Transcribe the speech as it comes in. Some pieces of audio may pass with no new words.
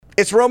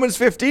It's Romans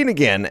 15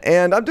 again,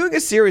 and I'm doing a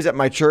series at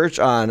my church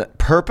on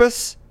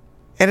purpose,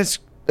 and it's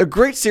a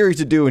great series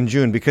to do in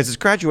June because it's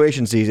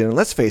graduation season, and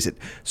let's face it,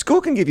 school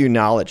can give you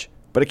knowledge,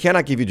 but it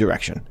cannot give you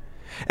direction.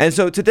 And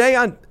so today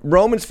on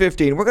Romans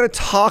 15, we're going to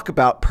talk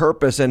about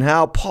purpose and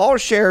how Paul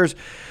shares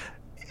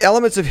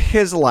elements of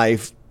his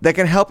life that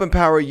can help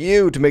empower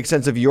you to make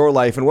sense of your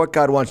life and what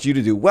God wants you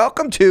to do.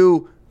 Welcome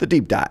to The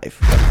Deep Dive.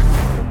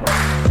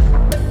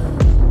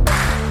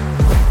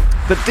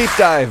 The Deep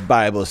Dive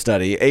Bible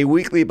Study, a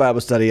weekly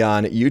Bible study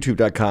on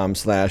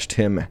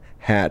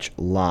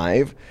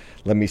youtube.com/TimHatchLive.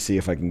 Let me see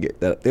if I can get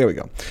that. There we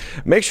go.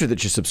 Make sure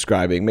that you're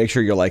subscribing. Make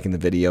sure you're liking the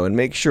video. And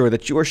make sure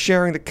that you are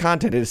sharing the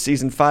content. It is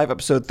Season 5,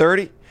 Episode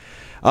 30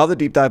 of the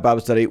Deep Dive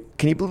Bible Study.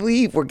 Can you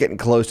believe we're getting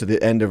close to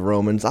the end of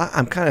Romans?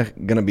 I'm kind of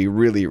going to be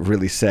really,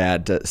 really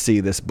sad to see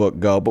this book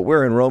go. But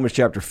we're in Romans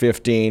chapter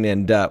 15,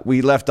 and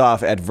we left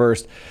off at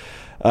verse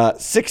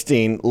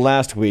 16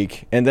 last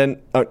week, and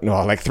then,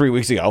 like 3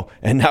 weeks ago,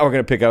 and now we're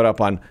going to pick it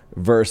up on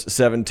verse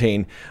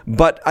 17.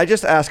 But I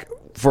just ask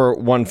for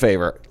one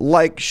favor: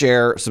 like,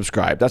 share,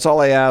 subscribe. That's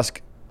all I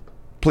ask.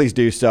 Please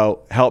do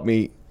so. Help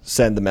me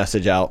send the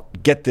message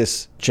out. Get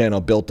this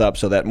channel built up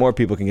so that more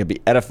people can be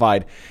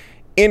edified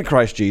in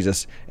Christ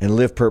Jesus and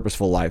live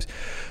purposeful lives.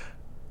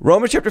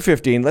 Romans chapter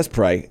 15, let's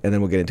pray, and then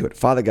we'll get into it.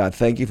 Father God,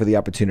 thank you for the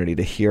opportunity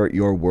to hear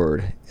your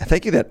word.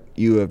 Thank you that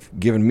you have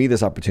given me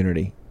this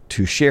opportunity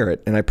to share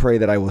it, and I pray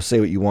that I will say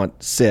what you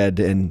want said,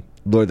 and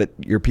Lord, that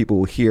your people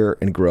will hear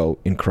and grow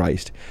in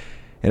Christ.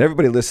 And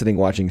everybody listening,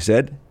 watching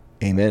said,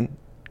 amen.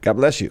 God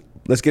bless you.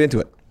 Let's get into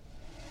it.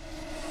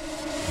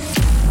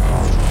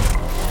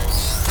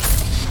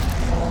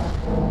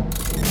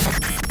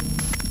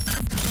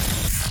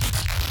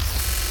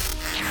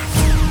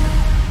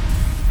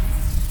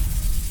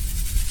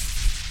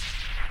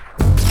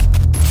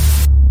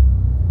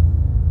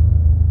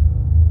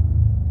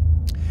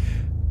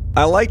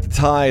 I like to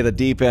tie the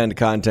deep end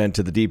content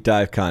to the deep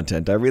dive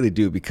content. I really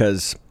do,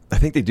 because I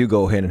think they do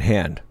go hand in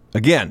hand.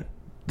 Again,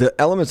 the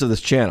elements of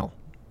this channel,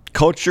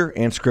 culture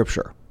and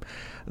scripture.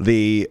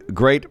 The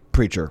great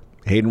preacher,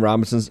 Hayden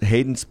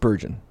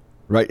Spurgeon,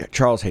 right?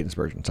 Charles Hayden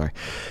Spurgeon, sorry.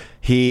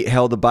 He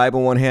held the Bible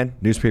in one hand,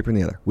 newspaper in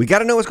the other. We got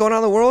to know what's going on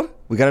in the world.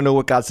 We got to know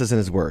what God says in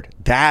his word.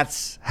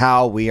 That's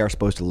how we are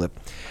supposed to live.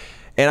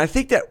 And I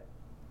think that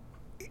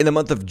in the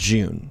month of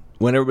June,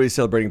 when everybody's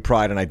celebrating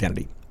pride and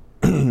identity,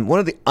 one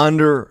of the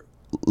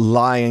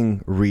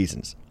underlying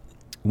reasons,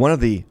 one of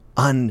the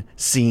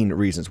unseen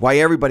reasons why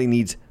everybody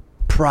needs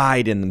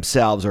pride in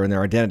themselves or in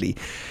their identity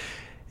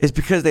is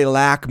because they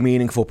lack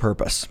meaningful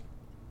purpose.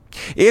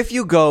 If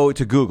you go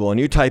to Google and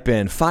you type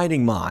in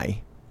Finding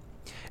My,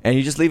 and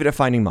you just leave it at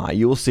Finding My,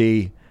 you will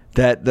see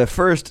that the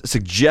first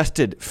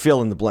suggested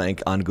fill in the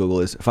blank on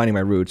Google is Finding My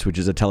Roots, which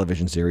is a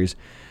television series.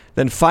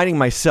 Then Finding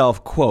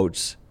Myself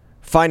quotes,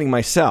 Finding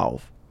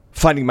Myself,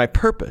 Finding My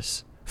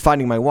Purpose,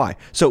 Finding My Why.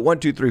 So 1,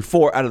 2, 3,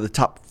 4 out of the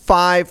top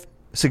 5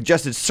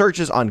 suggested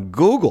searches on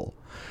Google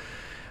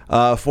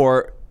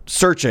for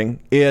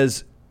searching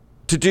is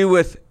to do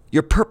with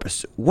your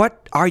purpose.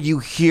 What are you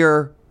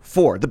here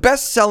for? The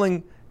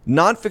best-selling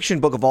nonfiction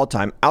book of all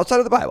time, outside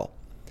of the Bible,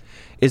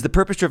 is The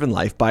Purpose-Driven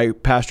Life by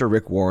Pastor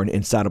Rick Warren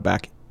in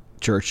Saddleback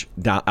Church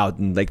out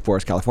in Lake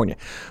Forest, California.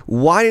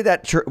 Why did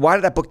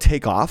that book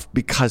take off?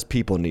 Because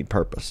people need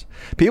purpose.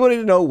 People need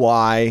to know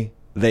why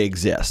they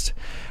exist.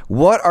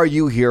 What are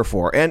you here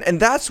for? And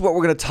that's what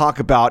we're going to talk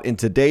about in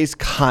today's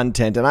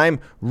content. And I'm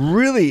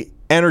really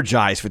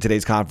energized for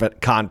today's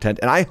content.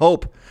 And I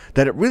hope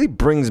that it really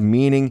brings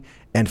meaning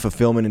and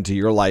fulfillment into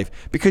your life,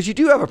 because you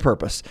do have a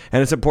purpose.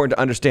 And it's important to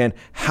understand,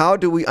 how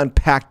do we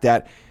unpack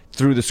that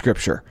through the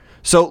scripture?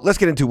 So let's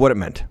get into what it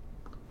meant.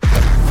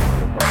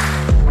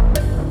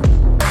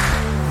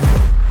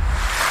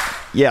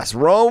 Yes,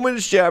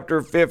 Romans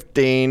chapter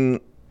 15.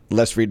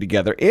 Let's read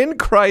together. In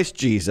Christ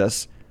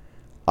Jesus,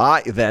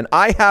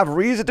 I have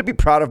reason to be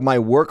proud of my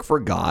work for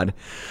God,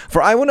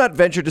 for I will not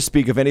venture to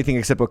speak of anything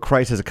except what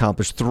Christ has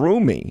accomplished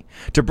through me,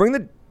 to bring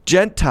the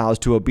Gentiles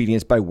to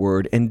obedience by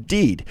word and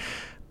deed,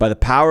 by the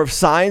power of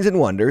signs and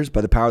wonders, by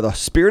the power of the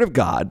Spirit of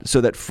God,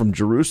 so that from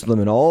Jerusalem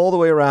and all the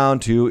way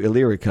around to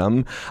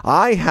Illyricum,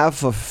 I have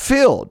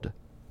fulfilled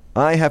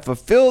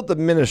the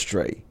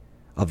ministry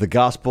of the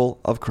gospel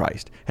of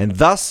Christ. And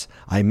thus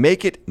I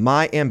make it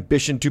my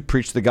ambition to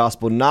preach the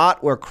gospel,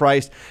 not where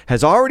Christ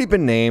has already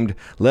been named,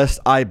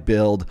 lest I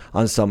build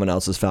on someone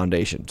else's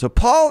foundation. So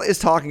Paul is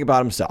talking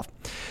about himself.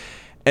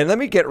 And let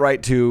me get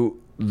right to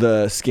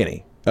the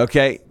skinny,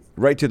 okay?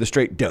 Right to the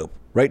straight dope,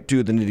 right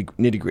to the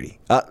nitty gritty.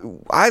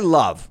 I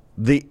love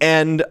the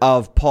end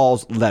of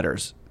Paul's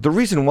letters. The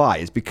reason why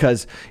is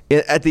because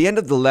at the end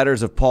of the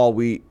letters of Paul,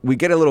 we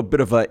get a little bit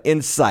of an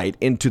insight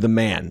into the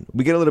man.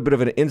 We get a little bit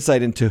of an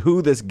insight into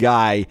who this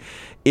guy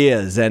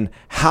is and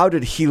how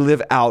did he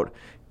live out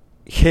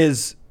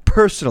his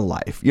personal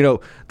life. You know,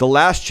 the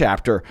last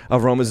chapter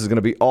of Romans is going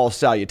to be all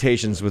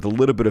salutations with a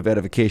little bit of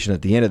edification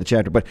at the end of the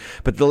chapter. But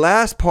the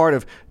last part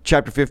of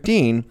chapter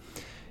 15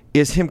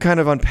 is him kind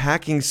of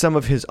unpacking some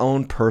of his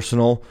own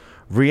personal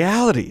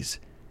realities.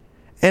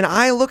 And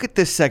I look at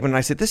this segment and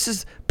I say, this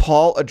is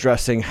Paul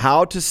addressing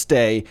how to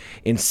stay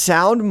in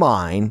sound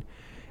mind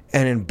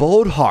and in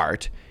bold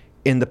heart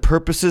in the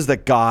purposes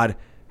that God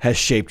has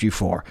shaped you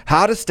for.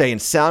 How to stay in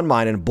sound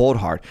mind and bold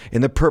heart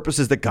in the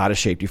purposes that God has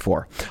shaped you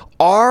for.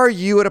 Are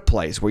you at a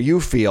place where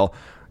you feel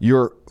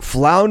you're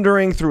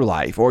floundering through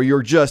life, or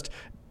you're just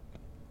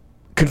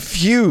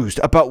confused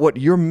about what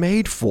you're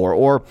made for,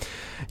 or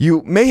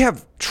you may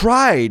have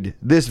tried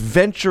this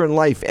venture in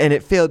life and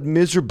it failed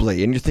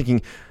miserably, and you're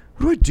thinking,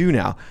 what do I do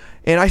now?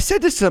 And I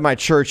said this to my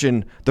church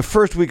in the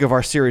first week of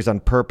our series on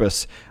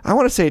purpose. I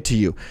want to say it to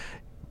you.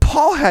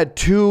 Paul had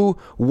two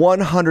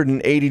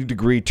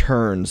 180-degree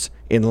turns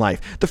in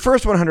life. The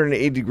first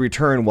 180-degree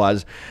turn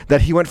was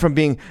that he went from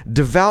being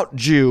devout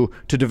Jew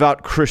to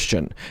devout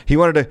Christian. He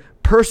wanted to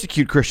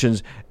persecute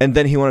Christians, and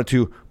then he wanted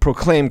to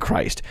proclaim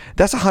Christ.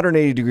 That's a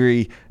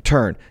 180-degree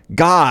turn.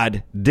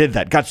 God did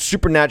that. God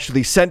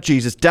supernaturally sent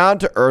Jesus down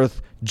to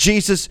earth.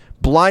 Jesus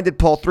blinded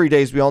Paul 3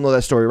 days. We all know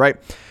that story, right?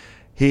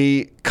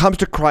 He comes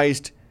to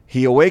Christ,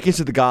 he awakens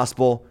to the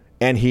gospel,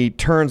 and he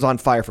turns on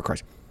fire for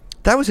Christ.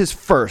 That was his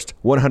first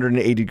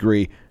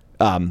 180-degree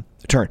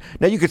turn.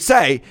 Now, you could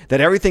say that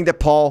everything that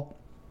Paul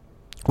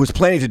was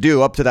planning to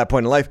do up to that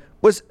point in life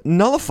was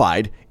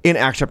nullified in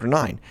Acts chapter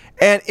 9.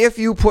 And if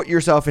you put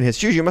yourself in his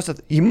shoes, you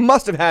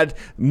must have had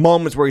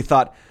moments where he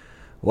thought,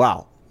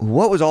 wow,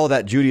 what was all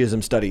that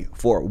Judaism study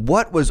for?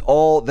 What was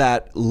all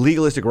that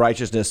legalistic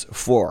righteousness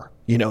for?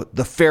 You know,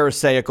 the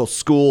Pharisaical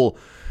school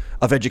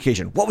of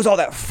education. What was all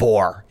that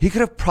for? He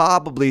could have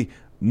probably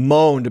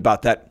moaned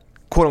about that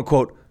quote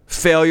unquote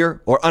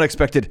failure or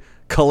unexpected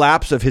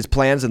collapse of his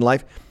plans in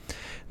life.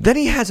 Then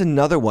he has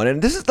another one,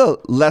 and this is the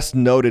less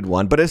noted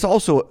one, but it's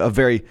also a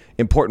very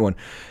important one.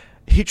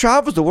 He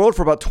travels the world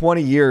for about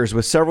 20 years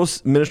with several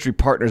ministry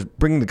partners,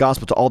 bringing the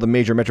gospel to all the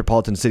major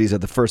metropolitan cities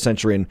of the first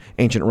century in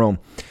ancient Rome.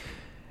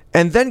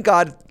 And then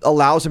God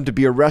allows him to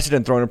be arrested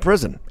and thrown in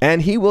prison,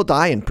 and he will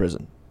die in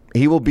prison.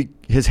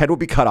 His head will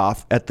be cut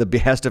off at the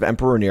behest of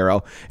Emperor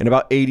Nero in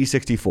about AD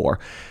 64.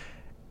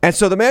 And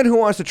so the man who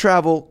wants to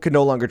travel can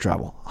no longer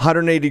travel.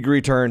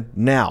 180-degree turn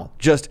now.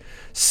 Just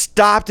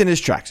stopped in his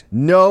tracks.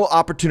 No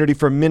opportunity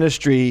for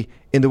ministry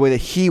in the way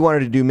that he wanted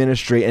to do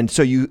ministry. And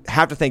so you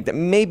have to think that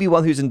maybe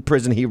while he was in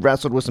prison, he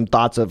wrestled with some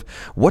thoughts of,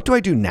 what do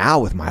I do now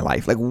with my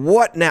life? Like,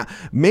 what now?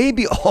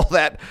 Maybe all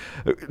that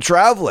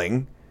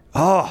traveling,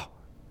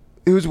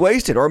 it was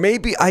wasted. Or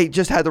maybe I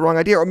just had the wrong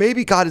idea. Or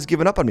maybe God has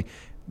given up on me.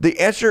 The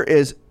answer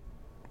is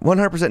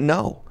 100%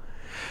 no.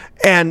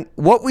 And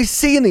what we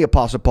see in the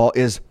Apostle Paul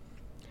is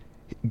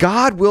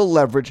God will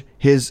leverage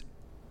his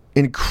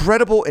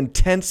incredible,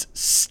 intense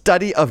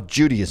study of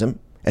Judaism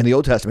and the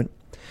Old Testament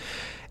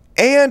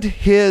and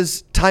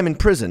his time in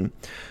prison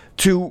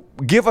to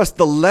give us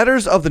the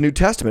letters of the New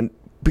Testament,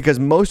 because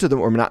most of them,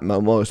 or not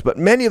most, but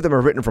many of them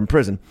are written from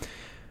prison,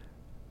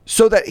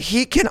 so that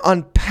he can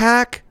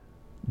unpack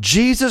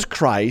Jesus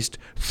Christ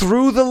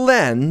through the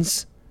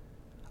lens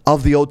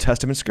of the Old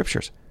Testament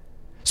scriptures.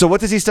 So what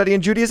does he study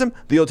in Judaism?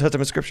 The Old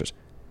Testament scriptures.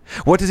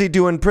 What does he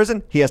do in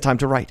prison? He has time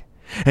to write.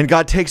 And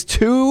God takes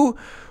two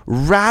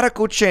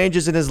radical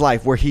changes in his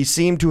life where he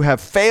seemed to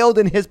have failed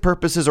in his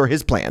purposes or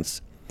his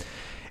plans,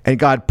 and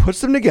God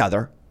puts them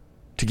together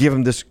to give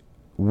him this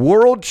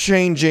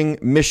world-changing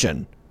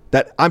mission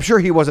that I'm sure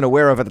he wasn't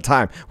aware of at the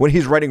time. When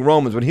he's writing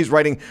Romans, when he's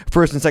writing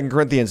 1st and 2nd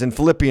Corinthians and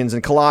Philippians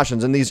and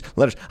Colossians and these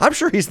letters, I'm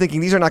sure he's thinking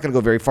these are not going to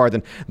go very far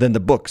than the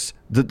books,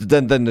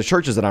 than the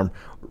churches that I'm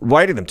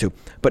writing them to.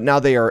 But now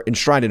they are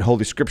enshrined in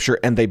Holy Scripture,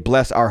 and they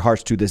bless our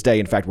hearts to this day.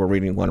 In fact, we're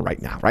reading one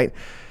right now, right?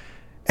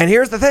 And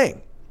here's the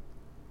thing.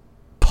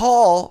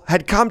 Paul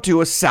had come to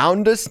a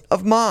soundness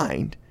of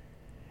mind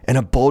and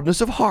a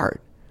boldness of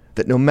heart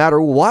that no matter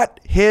what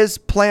his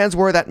plans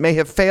were that may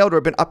have failed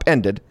or been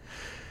upended,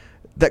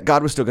 that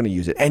God was still going to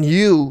use it. And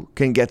you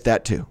can get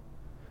that too.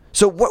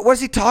 So what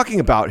is he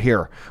talking about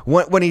here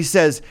when he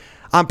says,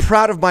 I'm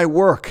proud of my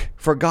work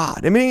for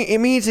God? I mean, it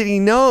means that he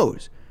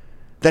knows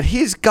that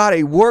he's got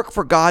a work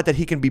for God that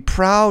he can be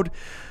proud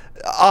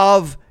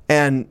of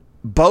and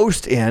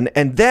boast in.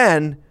 And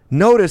then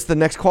notice the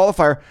next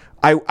qualifier,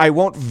 I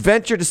won't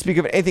venture to speak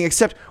of anything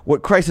except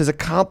what Christ has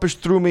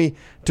accomplished through me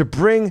to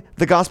bring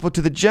the gospel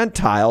to the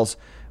Gentiles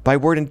by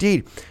word and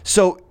deed.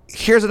 So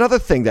here's another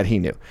thing that he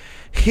knew.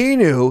 He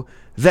knew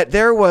that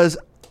there was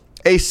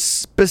a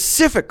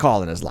specific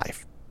call in his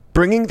life,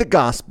 bringing the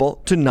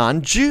gospel to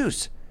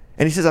non-Jews.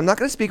 And he says, I'm not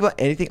going to speak about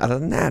anything other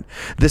than that.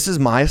 This is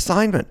my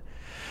assignment.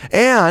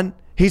 And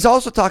he's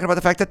also talking about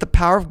the fact that the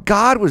power of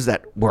God was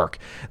at work.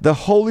 The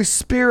Holy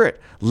Spirit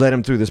led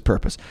him through this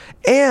purpose.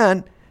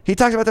 And he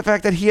talks about the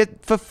fact that he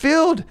had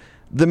fulfilled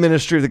the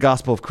ministry of the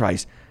gospel of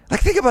Christ.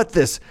 Like, think about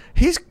this.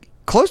 He's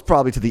close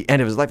probably to the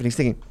end of his life, and he's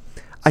thinking,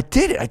 I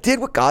did it. I did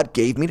what God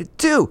gave me to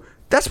do.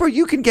 That's where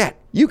you can get.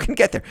 You can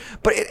get there.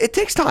 But it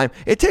takes time.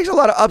 It takes a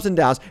lot of ups and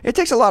downs. It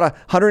takes a lot of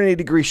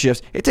 180-degree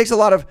shifts. It takes a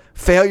lot of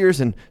failures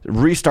and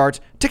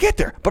restarts to get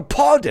there. But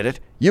Paul did it.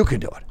 You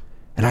can do it.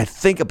 And I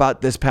think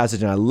about this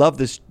passage, and I love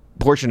this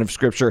portion of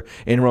Scripture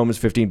in Romans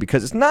 15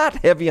 because it's not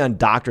heavy on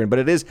doctrine, but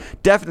it is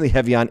definitely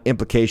heavy on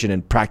implication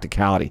and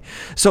practicality.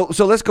 So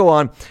let's go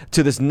on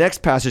to this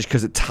next passage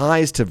because it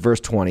ties to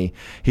verse 20.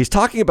 He's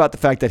talking about the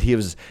fact that it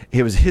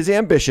was his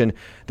ambition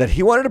that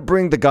he wanted to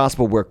bring the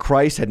gospel where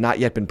Christ had not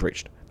yet been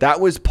preached. That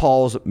was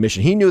Paul's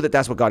mission. He knew that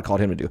that's what God called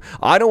him to do.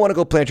 I don't want to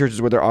go plant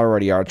churches where there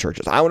already are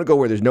churches. I want to go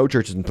where there's no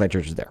churches and plant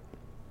churches there.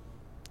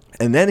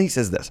 And then he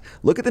says this.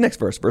 Look at the next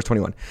verse, verse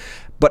 21.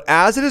 But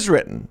as it is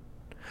written,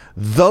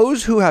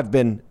 those who have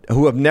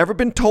never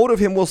been told of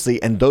him will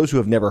see, and those who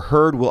have never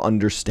heard will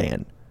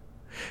understand.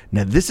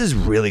 Now, this is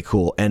really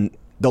cool. And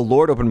the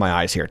Lord opened my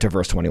eyes here to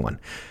verse 21.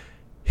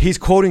 He's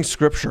quoting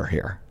Scripture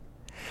here.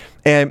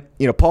 And,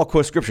 Paul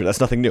quotes Scripture. That's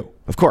nothing new.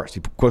 Of course,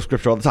 he quotes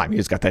Scripture all the time.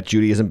 He's got that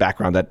Judaism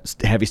background, that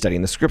heavy study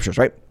in the Scriptures,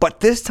 right?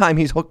 But this time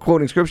he's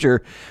quoting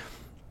Scripture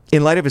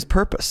in light of his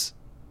purpose.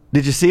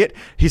 Did you see it?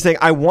 He's saying,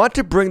 I want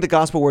to bring the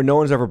gospel where no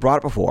one's ever brought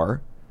it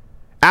before,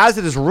 as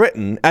it is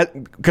written,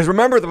 because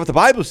remember what the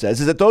Bible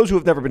says is that those who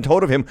have never been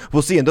told of him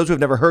will see, and those who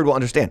have never heard will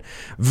understand.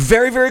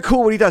 Very, very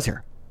cool what he does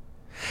here.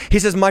 He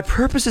says, my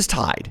purpose is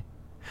tied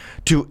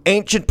to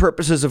ancient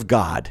purposes of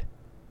God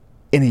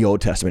in the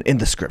Old Testament, in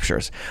the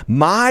Scriptures.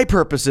 My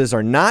purposes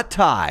are not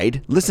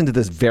tied, listen to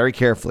this very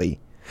carefully,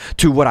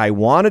 to what I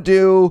want to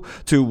do,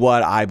 to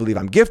what I believe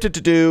I'm gifted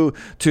to do,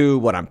 to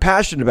what I'm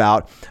passionate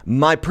about.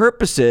 My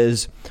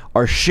purposes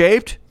are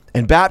shaped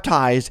and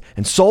baptized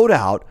and sold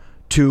out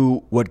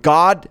to what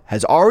God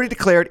has already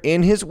declared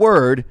in his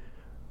word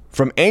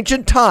from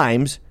ancient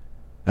times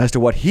as to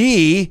what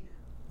he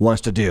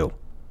wants to do.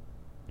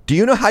 Do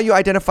you know how you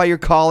identify your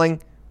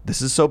calling?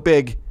 This is so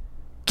big.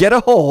 Get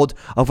a hold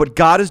of what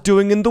God is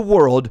doing in the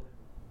world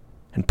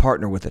and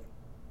partner with it.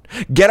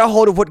 Get a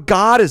hold of what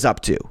God is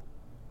up to.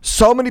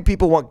 So many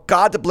people want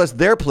God to bless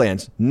their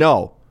plans.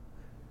 No.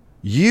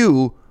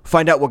 You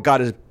find out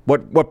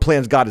what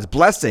plans God is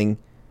blessing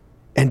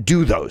and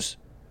do those.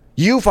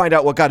 You find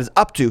out what God is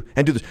up to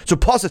and do this. So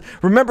Paul says,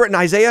 remember in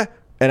Isaiah,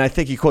 and I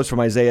think he quotes from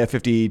Isaiah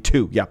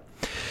 52. Yeah.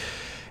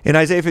 In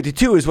Isaiah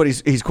 52 is what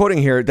he's quoting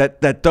here,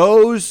 that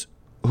those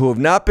who have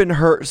not been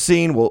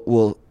seen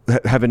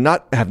have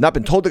not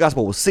been told the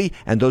gospel will see,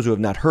 and those who have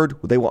not heard,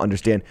 they will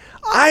understand.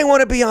 I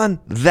want to be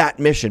on that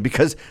mission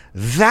because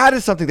that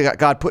is something that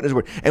God put in his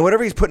word. And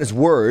whatever he's put in his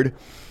word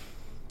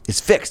is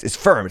fixed, it's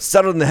firm, it's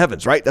settled in the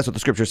heavens, right? That's what the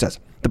Scripture says.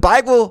 The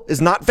Bible is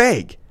not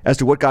vague as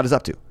to what God is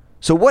up to.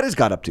 So what is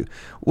God up to?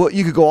 Well,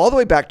 you could go all the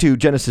way back to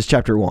Genesis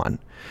chapter 1,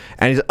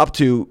 and he's up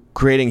to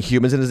creating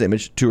humans in his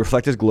image to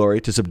reflect his glory,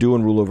 to subdue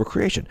and rule over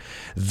creation.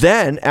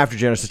 Then, after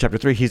Genesis chapter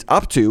 3, he's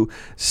up to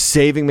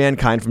saving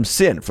mankind from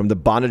sin, from the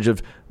bondage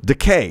of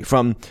decay,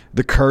 from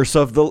the curse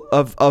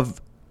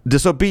of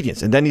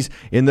disobedience. And then he's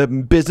in the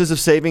business of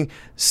saving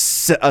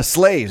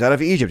slaves out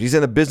of Egypt. He's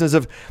in the business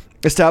of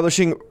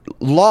establishing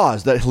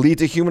laws that lead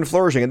to human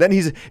flourishing. And then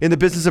he's in the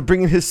business of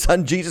bringing his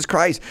son, Jesus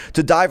Christ,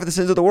 to die for the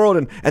sins of the world.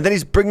 And then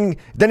he's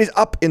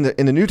up in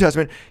the New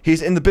Testament.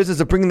 He's in the business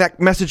of bringing that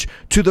message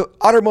to the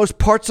uttermost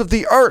parts of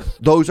the earth.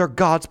 Those are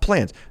God's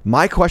plans.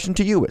 My question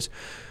to you is,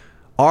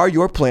 are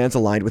your plans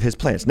aligned with his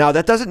plans? Now,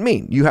 that doesn't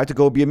mean you have to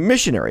go be a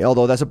missionary,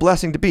 although that's a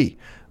blessing to be.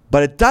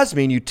 But it does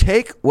mean you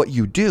take what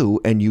you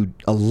do and you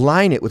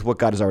align it with what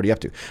God is already up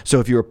to. So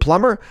if you're a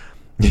plumber,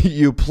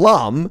 you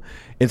plumb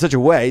in such a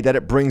way that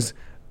it brings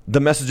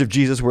the message of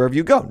Jesus wherever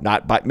you go.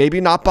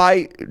 Maybe not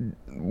by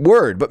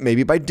word, but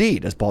maybe by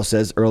deed, as Paul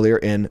says earlier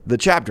in the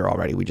chapter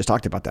already. We just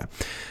talked about that.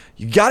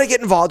 You got to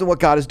get involved in what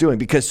God is doing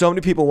because so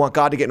many people want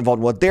God to get involved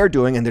in what they're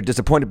doing and they're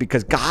disappointed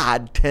because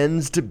God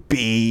tends to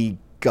be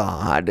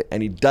God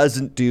and he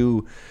doesn't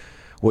do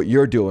what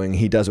you're doing.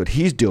 He does what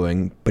he's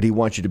doing, but he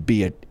wants you to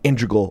be an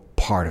integral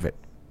part of it.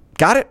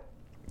 Got it?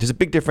 There's a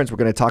big difference. We're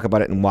going to talk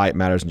about it and why it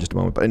matters in just a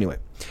moment. But anyway,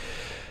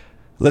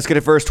 let's get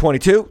to verse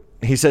 22.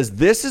 He says,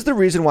 this is the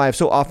reason why I've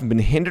so often been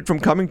hindered from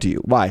coming to you.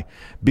 Why?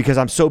 Because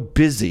I'm so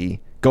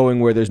busy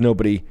going where there's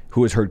nobody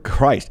who has heard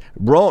Christ.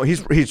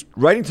 He's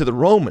writing to the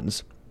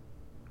Romans,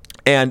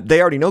 and they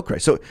already know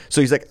Christ. So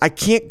he's like, I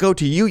can't go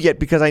to you yet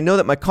because I know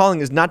that my calling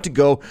is not to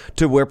go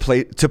to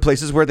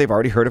places where they've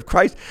already heard of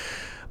Christ.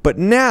 But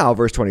now,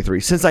 verse 23,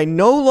 since I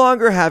no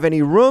longer have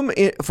any room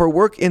for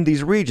work in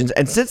these regions,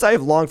 and since I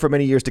have longed for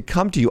many years to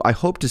come to you, I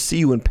hope to see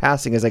you in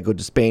passing as I go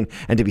to Spain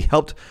and to be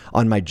helped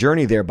on my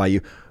journey there by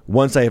you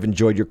once I have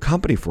enjoyed your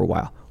company for a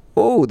while.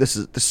 Oh,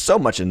 there's so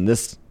much in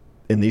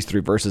these three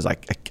verses. I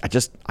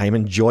am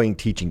enjoying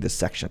teaching this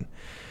section.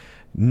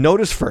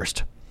 Notice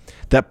first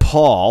that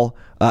Paul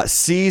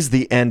sees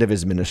the end of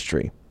his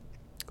ministry.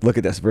 Look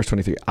at this, verse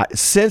 23.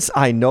 Since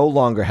I no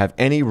longer have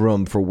any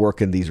room for work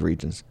in these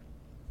regions.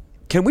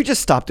 Can we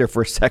just stop there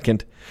for a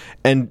second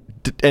and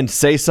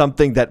say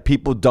something that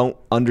people don't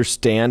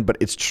understand, but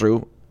it's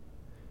true?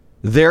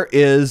 There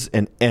is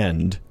an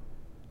end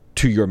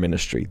to your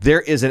ministry.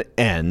 There is an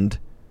end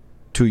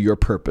to your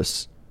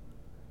purpose.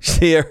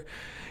 See,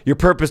 your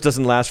purpose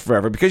doesn't last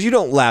forever because you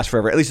don't last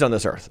forever, at least on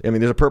this earth. I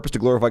mean, there's a purpose to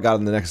glorify God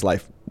in the next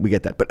life. We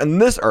get that. But on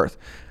this earth,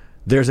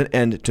 there's an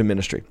end to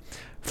ministry.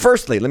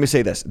 Firstly, let me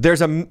say this.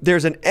 There's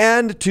an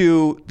end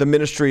to the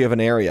ministry of an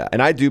area.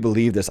 And I do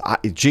believe this.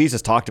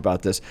 Jesus talked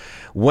about this.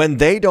 When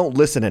they don't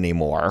listen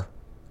anymore,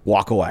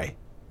 walk away.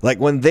 Like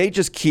when they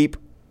just keep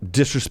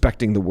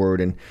disrespecting the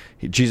word. And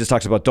Jesus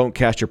talks about don't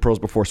cast your pearls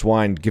before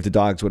swine, give to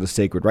dogs what is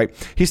sacred, right?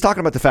 He's talking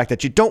about the fact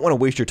that you don't want to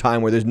waste your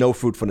time where there's no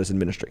fruitfulness in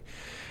ministry.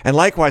 And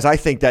likewise, I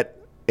think that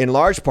in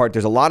large part,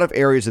 there's a lot of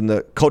areas in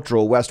the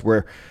cultural West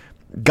where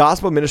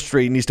gospel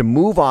ministry needs to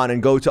move on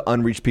and go to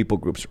unreached people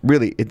groups.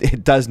 Really,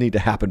 it does need to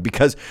happen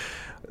because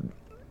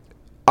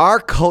our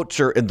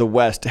culture in the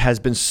West has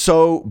been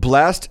so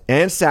blessed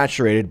and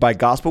saturated by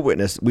gospel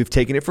witness. We've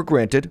taken it for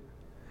granted.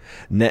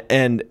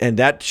 And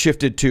that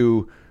shifted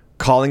to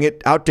calling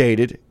it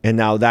outdated, and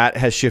now that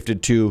has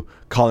shifted to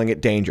calling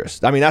it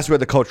dangerous. I mean, that's where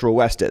the cultural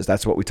West is.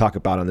 That's what we talk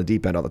about on the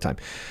deep end all the time.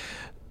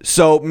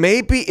 So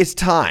maybe it's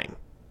time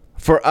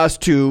for us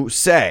to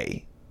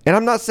say, and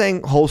I'm not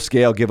saying whole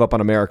scale give up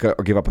on America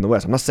or give up on the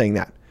West. I'm not saying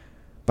that.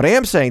 But I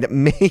am saying that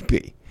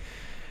maybe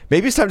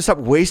it's time to stop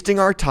wasting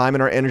our time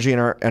and our energy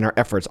and our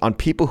efforts on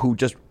people who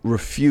just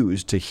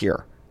refuse to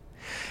hear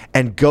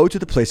and go to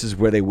the places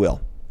where they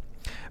will.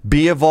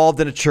 Be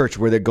involved in a church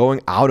where they're going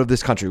out of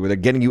this country, where they're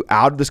getting you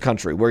out of this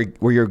country,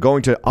 where you're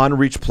going to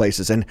unreached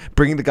places and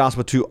bringing the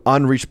gospel to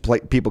unreached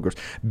people groups.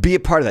 Be a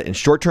part of that in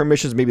short-term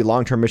missions, maybe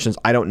long-term missions,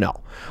 I don't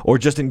know, or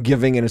just in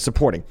giving and in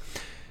supporting.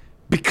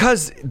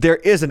 Because there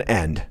is an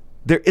end.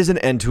 There is an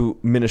end to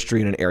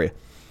ministry in an area.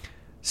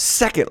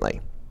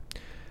 Secondly,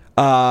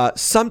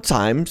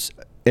 sometimes,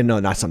 and no,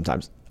 not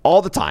sometimes,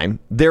 all the time,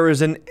 there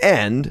is an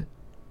end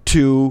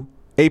to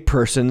a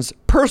person's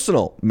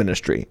personal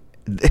ministry.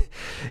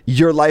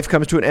 Your life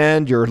comes to an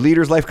end. Your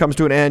leader's life comes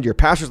to an end. Your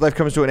pastor's life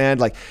comes to an end.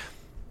 Like,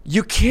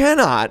 you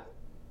cannot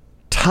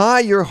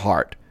tie your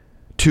heart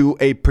to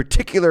a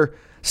particular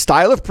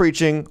style of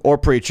preaching or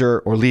preacher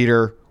or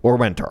leader or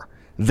mentor.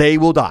 They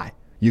will die.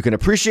 You can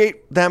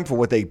appreciate them for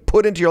what they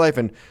put into your life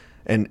and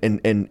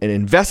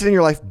invested in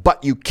your life,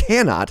 but you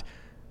cannot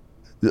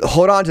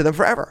hold on to them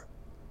forever.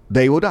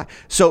 They will die.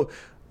 So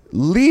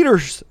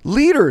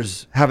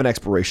leaders have an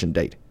expiration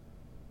date.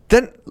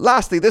 Then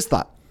lastly, this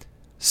thought.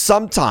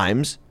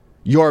 Sometimes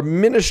your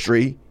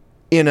ministry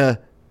in an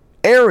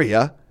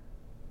area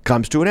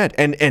comes to an end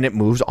and it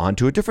moves on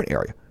to a different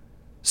area.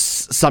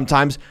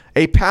 Sometimes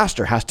a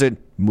pastor has to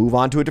move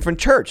on to a different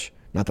church.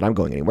 Not that I'm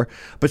going anywhere,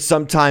 but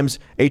sometimes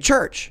a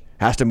church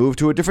has to move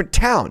to a different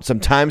town.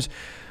 Sometimes,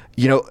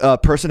 a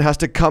person has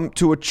to come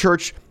to a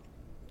church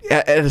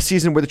at a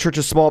season where the church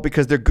is small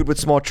because they're good with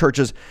small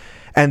churches.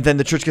 And then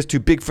the church gets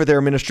too big for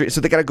their ministry. So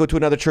they got to go to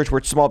another church where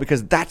it's small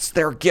because that's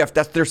their gift.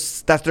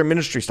 That's their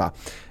ministry style.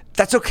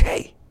 That's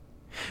okay.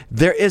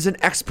 There is an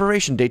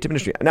expiration date to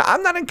ministry. Now,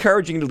 I'm not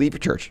encouraging you to leave your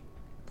church.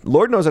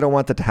 Lord knows I don't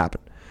want that to happen.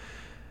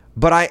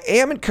 But I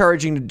am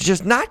encouraging to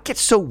just not get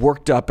so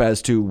worked up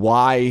as to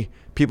why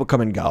people come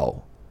and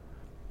go.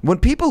 When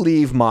people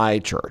leave my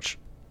church,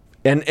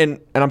 and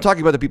I'm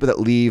talking about the people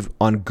that leave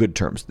on good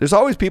terms. There's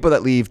always people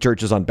that leave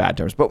churches on bad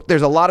terms. But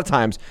there's a lot of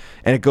times,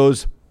 and it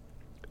goes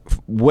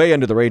way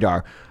under the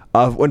radar,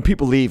 of when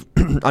people leave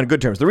on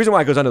good terms. The reason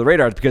why it goes under the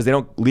radar is because they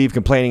don't leave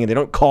complaining and they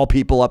don't call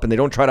people up and they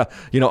don't try to,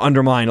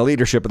 undermine the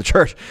leadership of the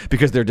church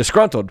because they're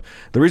disgruntled.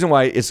 The reason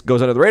why it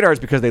goes under the radar is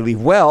because they leave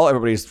well.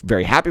 Everybody's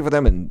very happy for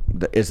them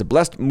and it's a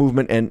blessed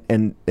movement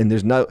and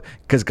there's no,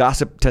 because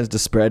gossip tends to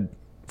spread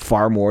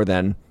far more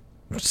than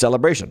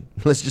celebration.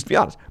 Let's just be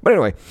honest. But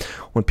anyway,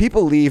 when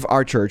people leave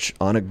our church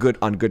on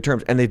good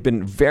terms and they've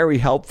been very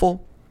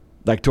helpful,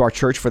 like to our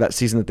church for that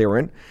season that they were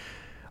in,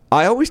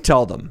 I always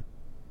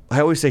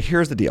say,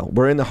 here's the deal.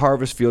 We're in the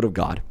harvest field of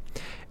God,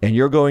 and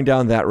you're going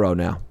down that row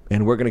now,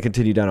 and we're going to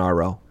continue down our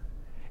row,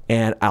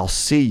 and I'll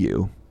see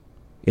you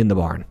in the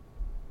barn.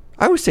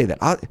 I always say that.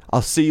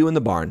 I'll see you in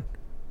the barn,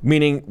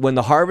 meaning when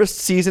the harvest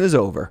season is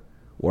over,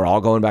 we're all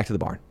going back to the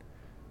barn.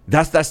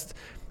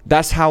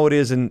 That's how it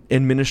is in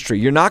ministry.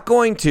 You're not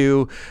going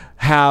to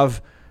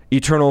have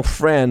eternal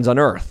friends on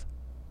earth.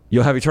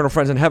 You'll have eternal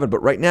friends in heaven,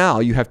 but right now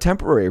you have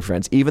temporary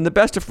friends. Even the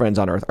best of friends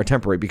on earth are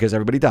temporary because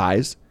everybody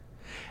dies.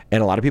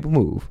 And a lot of people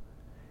move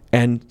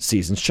and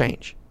seasons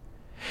change.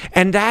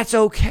 And that's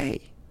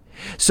okay.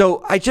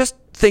 So I just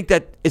think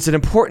that it's an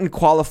important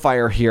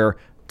qualifier here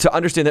to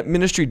understand that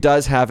ministry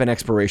does have an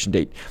expiration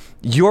date.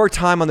 Your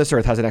time on this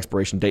earth has an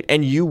expiration date,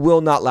 and you will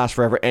not last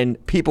forever,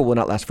 and people will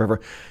not last forever.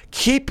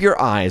 Keep your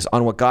eyes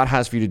on what God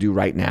has for you to do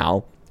right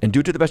now and do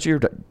it to the best of your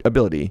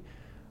ability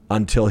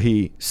until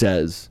he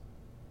says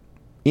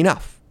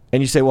enough.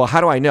 And you say, well,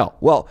 how do I know?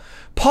 Well,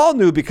 Paul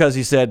knew because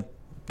he said,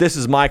 this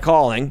is my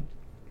calling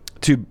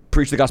to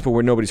preach the gospel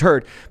where nobody's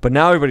heard, but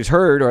now everybody's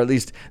heard, or at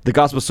least the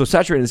gospel is so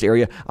saturated in this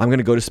area. I'm going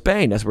to go to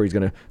Spain. That's where he's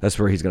going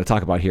to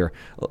talk about here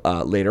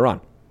later on.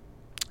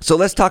 So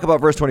let's talk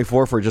about verse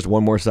 24 for just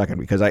one more second,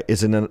 because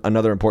it's in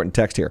another important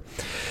text here.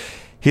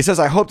 He says,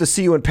 I hope to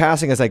see you in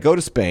passing as I go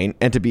to Spain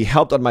and to be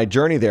helped on my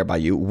journey there by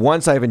you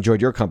once I've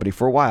enjoyed your company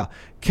for a while.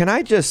 Can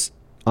I just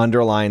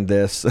underline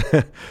this,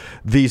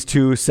 these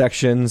two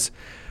sections?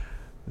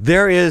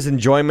 There is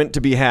enjoyment to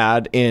be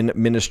had in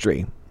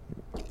ministry.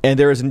 And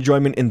there is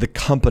enjoyment in the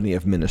company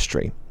of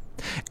ministry.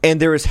 And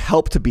there is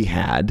help to be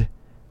had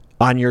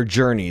on your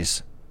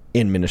journeys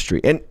in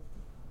ministry. And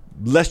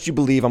lest you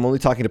believe I'm only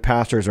talking to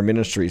pastors or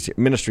ministry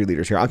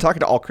leaders here, I'm talking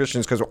to all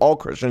Christians, because all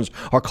Christians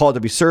are called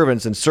to be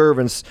servants, and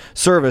service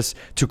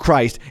to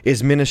Christ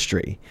is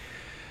ministry.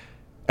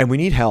 And we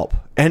need help.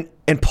 And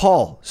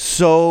Paul,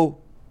 so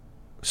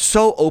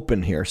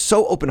open here,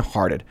 so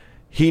open-hearted.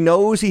 He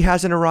knows he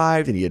hasn't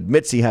arrived, and he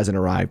admits he hasn't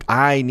arrived.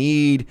 I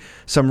need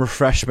some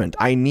refreshment.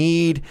 I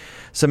need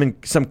some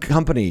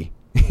company.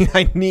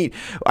 I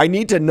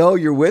need to know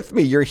you're with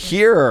me. You're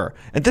here.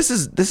 And this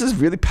is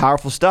really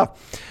powerful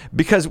stuff,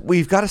 because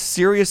we've got a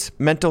serious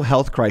mental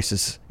health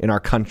crisis in our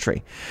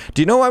country.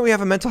 Do you know why we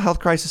have a mental health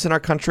crisis in our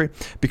country?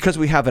 Because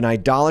we have an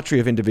idolatry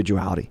of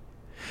individuality.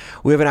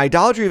 We have an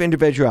idolatry of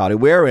individuality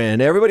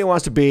wherein everybody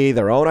wants to be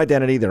their own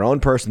identity, their own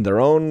person, their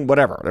own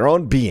whatever, their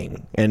own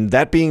being. And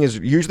that being is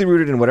usually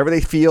rooted in whatever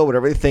they feel,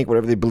 whatever they think,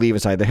 whatever they believe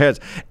inside their heads.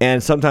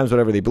 And sometimes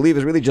whatever they believe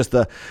is really just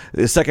the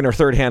second or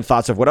third hand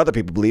thoughts of what other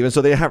people believe. And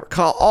so they have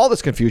all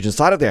this confusion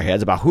inside of their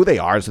heads about who they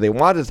are. So they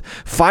want to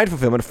find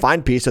fulfillment,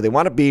 find peace. So they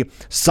want to be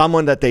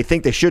someone that they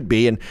think they should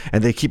be. And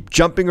they keep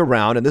jumping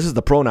around. And this is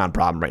the pronoun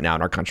problem right now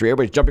in our country.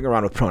 Everybody's jumping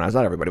around with pronouns.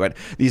 Not everybody, but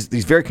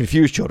these very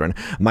confused children.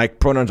 My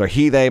pronouns are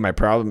he, they. My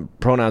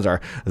pronouns are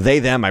they,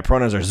 them. My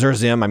pronouns are zer,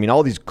 zim. I mean,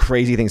 all these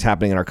crazy things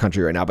happening in our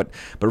country right now. But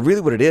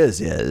really what it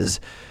is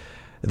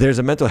there's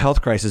a mental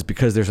health crisis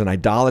because there's an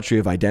idolatry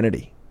of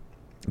identity.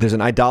 There's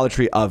an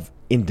idolatry of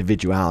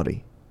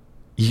individuality.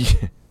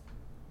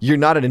 You're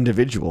not an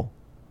individual.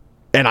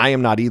 And I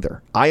am not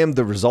either. I am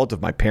the result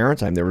of my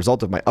parents. I'm the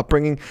result of my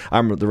upbringing.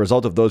 I'm the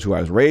result of those who I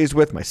was raised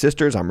with, my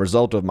sisters. I'm a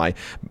result of my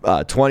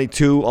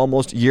 22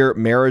 almost year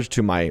marriage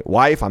to my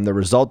wife. I'm the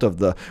result of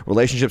the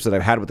relationships that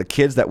I've had with the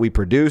kids that we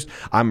produced.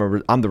 I'm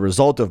the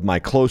result of my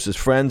closest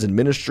friends in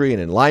ministry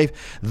and in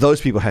life. Those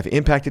people have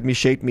impacted me,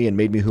 shaped me, and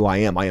made me who I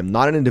am. I am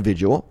not an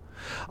individual.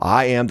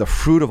 I am the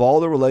fruit of all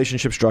the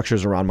relationship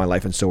structures around my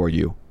life, and so are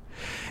you.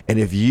 And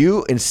if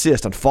you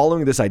insist on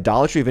following this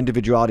idolatry of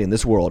individuality in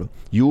this world,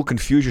 you will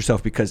confuse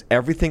yourself, because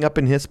everything up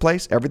in his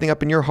place, everything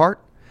up in your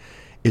heart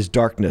is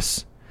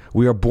darkness.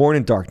 We are born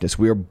in darkness.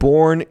 We are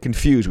born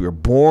confused. We are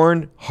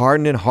born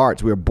hardened in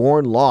hearts. We are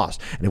born lost.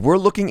 And if we're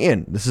looking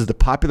in, this is the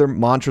popular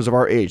mantras of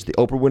our age, the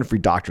Oprah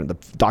Winfrey doctrine, the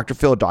Dr.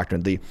 Phil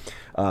doctrine, the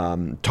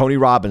Tony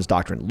Robbins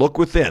doctrine. Look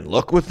within,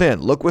 look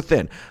within, look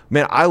within.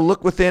 Man, I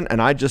look within and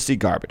I just see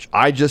garbage.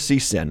 I just see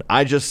sin.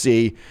 I just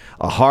see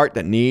a heart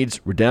that needs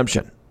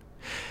redemption.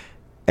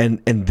 And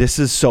this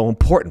is so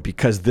important,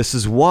 because this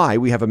is why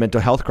we have a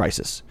mental health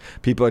crisis.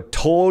 People are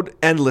told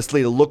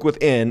endlessly to look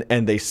within,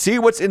 and they see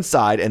what's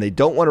inside, and they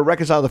don't want to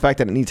reconcile the fact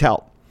that it needs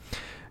help.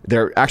 They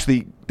are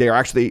actually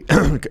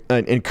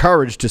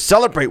encouraged to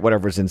celebrate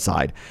whatever's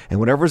inside, and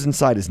whatever's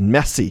inside is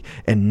messy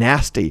and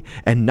nasty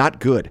and not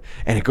good.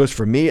 And it goes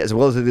for me as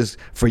well as it is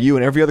for you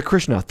and every other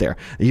Christian out there.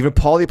 Even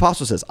Paul the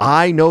Apostle says,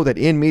 I know that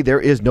in me there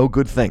is no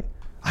good thing.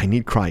 I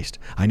need Christ.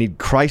 I need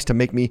Christ to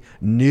make me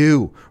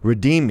new,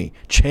 redeem me,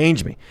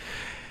 change me.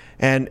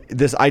 And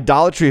this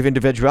idolatry of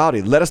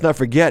individuality, let us not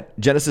forget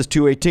Genesis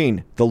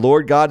 2:18. The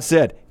Lord God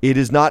said, it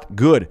is not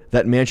good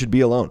that man should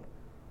be alone.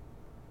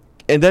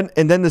 And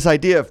then this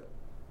idea of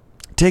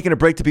taking a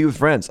break to be with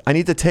friends. I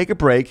need to take a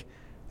break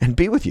and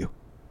be with you.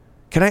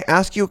 Can I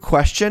ask you a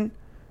question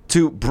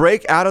to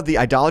break out of the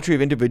idolatry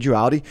of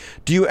individuality?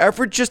 Do you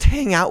ever just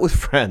hang out with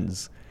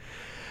friends?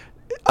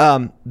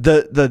 The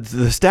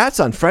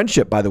stats on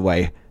friendship, by the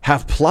way,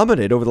 have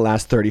plummeted over the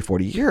last 30,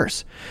 40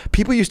 years.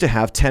 People used to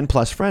have 10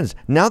 plus friends.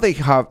 Now they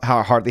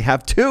hardly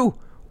have 2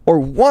 or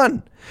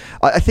 1.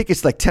 I think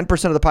it's like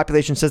 10% of the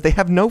population says they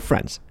have no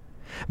friends.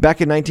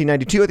 Back in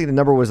 1992, I think the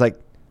number was like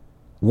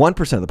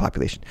 1% of the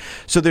population.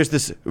 So there's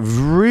this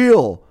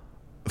real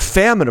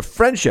famine of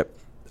friendship,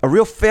 a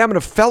real famine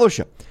of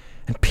fellowship.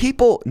 And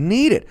people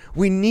need it.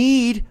 We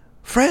need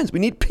friends. We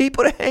need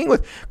people to hang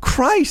with.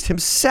 Christ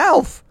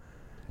himself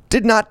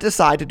did not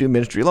decide to do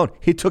ministry alone.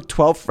 He took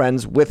 12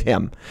 friends with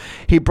him.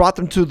 He brought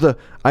them to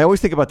I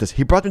always think about this.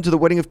 He brought them to the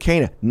wedding of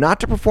Cana,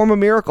 not to perform a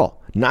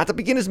miracle, not to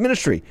begin his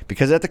ministry,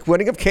 because at the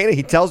wedding of Cana,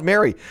 he tells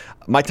Mary,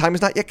 my time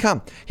has not yet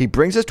come. He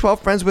brings his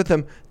 12 friends with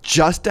him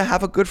just to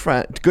have a good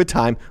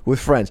time with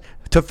friends,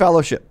 to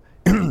fellowship.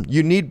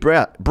 You need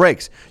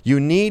breaks. You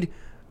need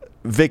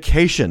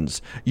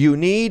vacations. You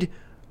need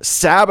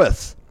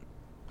Sabbath.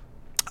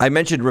 I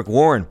mentioned Rick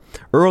Warren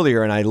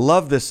earlier, and I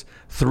love this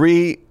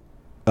 3-line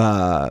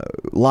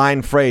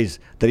phrase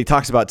that he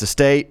talks about to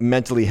stay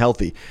mentally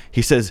healthy.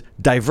 He says,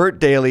 divert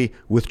daily,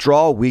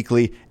 withdraw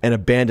weekly, and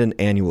abandon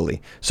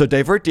annually. So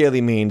divert daily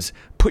means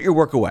put your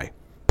work away.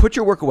 Put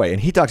your work away.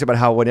 And he talks about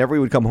how whenever he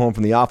would come home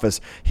from the office,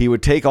 he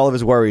would take all of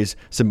his worries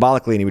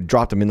symbolically and he would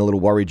drop them in a little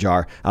worry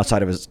jar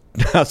outside of his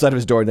outside of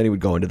his door, and then he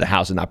would go into the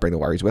house and not bring the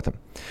worries with him.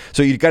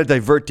 So you got to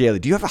divert daily.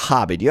 Do you have a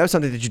hobby? Do you have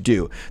something that you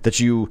do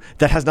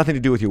that has nothing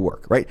to do with your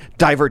work, right?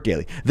 Divert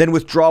daily. Then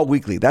withdraw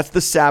weekly. That's the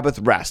Sabbath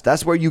rest.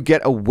 That's where you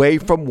get away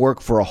from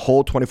work for a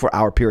whole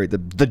 24-hour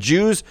period. The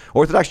Jews,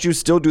 Orthodox Jews,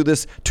 still do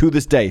this to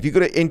this day. If you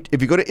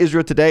go to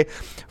Israel today,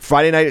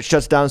 Friday night it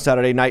shuts down.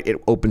 Saturday night it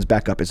opens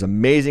back up. It's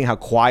amazing how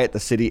quiet the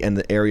city and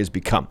the areas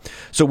become.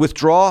 So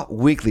withdraw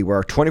weekly,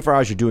 where 24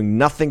 hours you're doing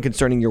nothing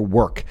concerning your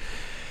work.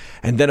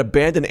 And then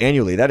abandon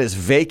annually. That is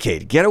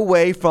vacate. Get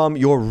away from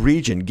your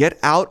region. Get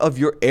out of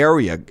your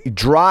area.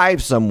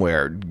 Drive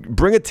somewhere.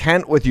 Bring a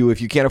tent with you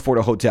if you can't afford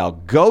a hotel.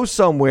 Go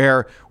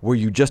somewhere where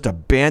you just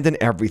abandon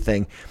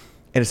everything.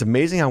 And it's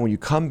amazing how when you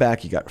come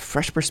back, you got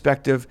fresh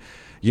perspective.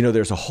 You know,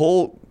 there's a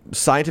whole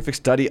scientific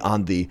study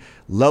on the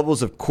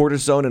levels of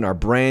cortisone in our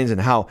brains and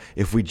how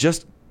if we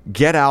just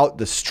get out,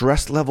 the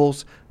stress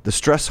levels, the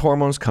stress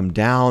hormones come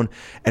down.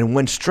 And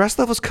when stress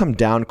levels come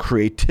down,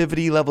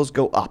 creativity levels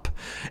go up.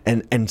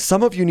 And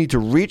some of you need to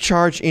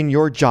recharge in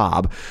your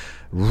job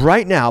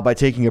right now by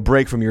taking a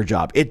break from your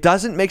job. It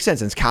doesn't make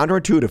sense. It's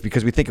counterintuitive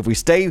because we think if we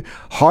stay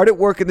hard at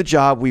work in the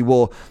job, we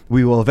will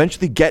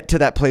eventually get to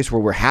that place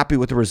where we're happy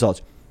with the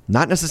results.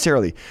 Not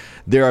necessarily.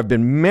 There have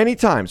been many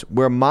times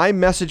where my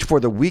message for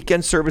the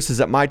weekend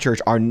services at my church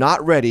are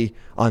not ready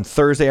on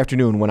Thursday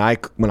afternoon when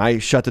I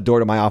shut the door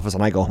to my office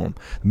and I go home.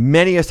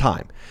 Many a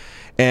time.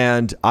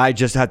 And I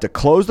just had to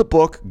close the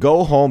book,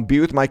 go home, be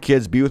with my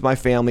kids, be with my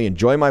family,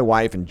 enjoy my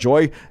wife,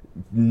 enjoy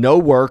no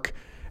work,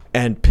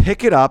 and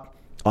pick it up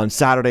on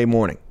Saturday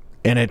morning.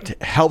 And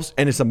it helps.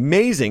 And it's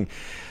amazing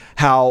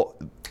how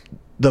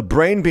the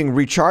brain being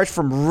recharged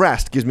from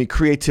rest gives me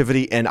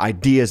creativity and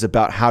ideas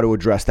about how to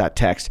address that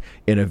text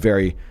in a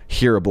very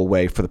hearable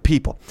way for the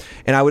people.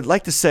 And I would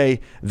like to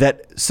say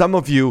that some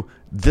of you,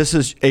 this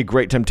is a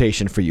great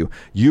temptation for you.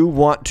 You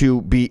want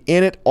to be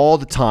in it all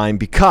the time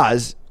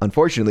because,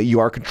 unfortunately,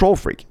 you are a control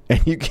freak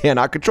and you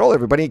cannot control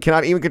everybody. You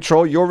cannot even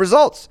control your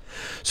results.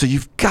 So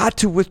you've got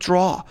to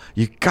withdraw.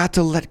 You've got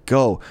to let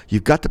go.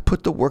 You've got to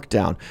put the work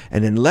down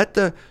and then let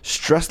the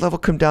stress level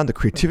come down, the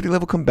creativity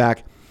level come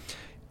back.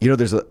 You know,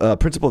 there's a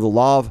principle of the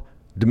law of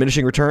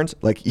diminishing returns.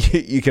 Like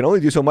you can only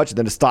do so much and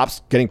then it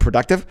stops getting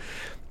productive.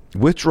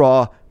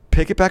 Withdraw,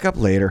 pick it back up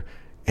later,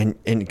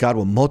 and God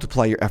will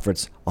multiply your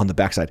efforts on the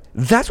backside.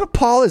 That's what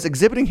Paul is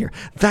exhibiting here.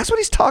 That's what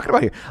he's talking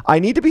about here. I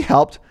need to be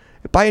helped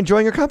by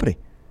enjoying your company.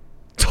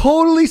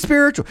 Totally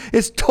spiritual.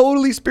 It's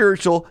totally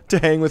spiritual to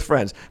hang with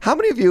friends. How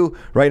many of you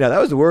right now, that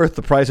was worth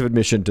the price of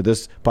admission to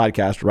this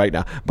podcast right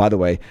now. By the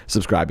way,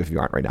 subscribe if you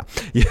aren't right now.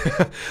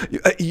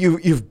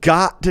 You've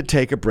got to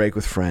take a break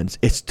with friends.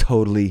 It's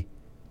totally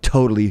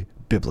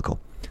biblical.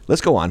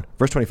 Let's go on.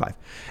 Verse 25.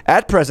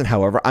 At present,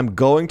 however, I'm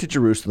going to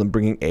Jerusalem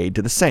bringing aid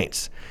to the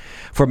saints.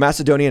 For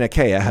Macedonia and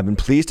Achaia have been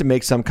pleased to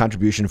make some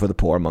contribution for the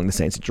poor among the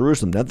saints at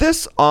Jerusalem. Now,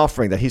 this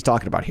offering that he's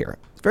talking about here,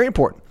 it's very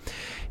important.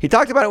 He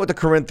talked about it with the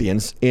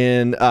Corinthians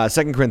in 2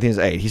 Corinthians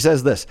 8. He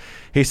says this.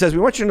 He says, we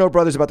want you to know,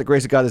 brothers, about the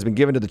grace of God that has been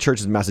given to the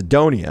churches of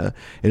Macedonia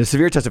in a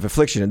severe test of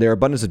affliction, and their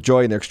abundance of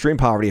joy and their extreme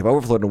poverty have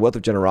overflowed in a wealth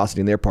of generosity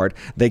in their part.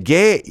 They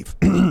gave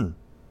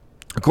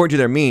according to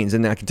their means,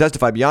 and I can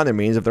testify beyond their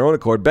means of their own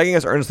accord, begging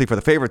us earnestly for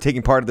the favor of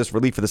taking part of this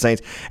relief for the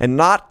saints, and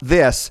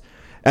this,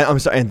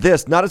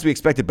 not as we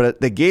expected,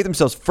 but they gave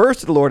themselves first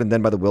to the Lord and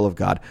then by the will of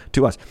God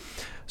to us.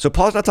 So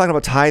Paul's not talking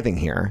about tithing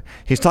here.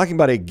 He's talking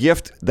about a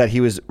gift that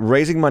he was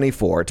raising money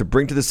for to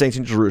bring to the saints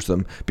in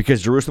Jerusalem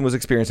because Jerusalem was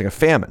experiencing a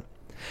famine.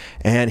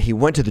 And he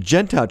went to the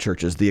Gentile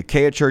churches, the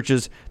Achaia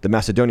churches, the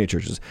Macedonia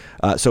churches.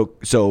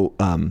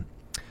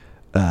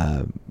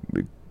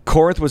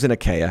 Corinth was in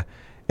Achaia,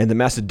 and the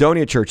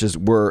Macedonia churches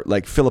were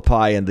like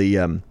Philippi and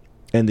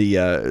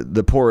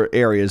the poor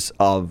areas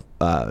of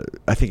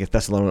I think it's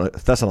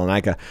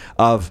Thessalonica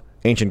of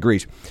ancient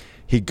Greece.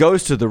 He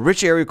goes to the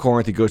rich area of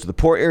Corinth. He goes to the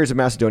poor areas of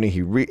Macedonia.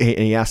 And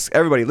he asks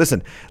everybody,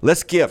 listen,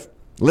 let's give.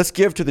 Let's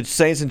give to the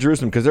saints in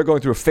Jerusalem because they're going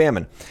through a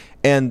famine.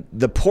 And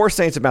the poor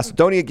saints of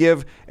Macedonia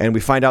give, and we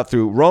find out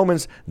through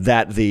Romans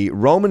that the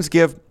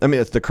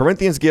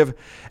Corinthians give.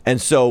 And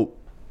so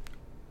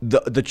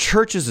the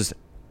church is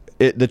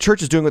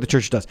doing what the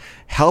church does,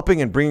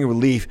 helping and bringing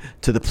relief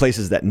to the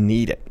places that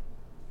need it.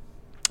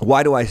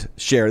 Why do I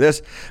share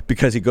this?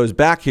 Because he goes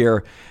back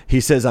here. He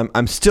says,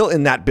 I'm still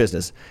in that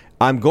business.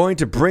 I'm going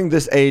to bring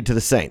this aid to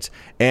the saints,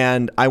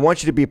 and I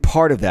want you to be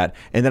part of that,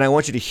 and then I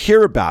want you to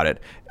hear about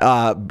it,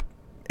 and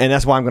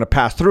that's why I'm going to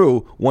pass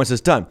through once it's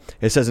done.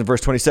 It says in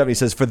verse 27, he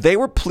says, for they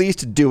were pleased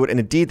to do it,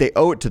 and indeed they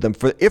owe it to them.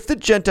 For if the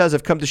Gentiles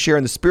have come to share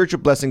in the spiritual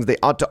blessings, they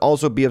ought to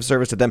also be of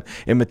service to them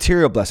in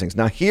material blessings.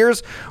 Now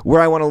here's where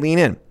I want to lean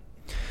in.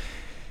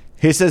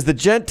 He says the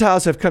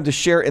Gentiles have come to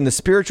share in the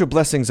spiritual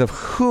blessings of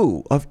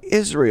who? Of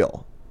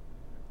Israel.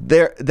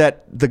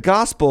 That the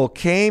gospel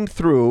came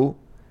through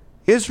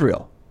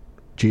Israel.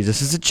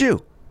 Jesus is a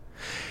Jew.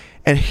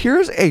 And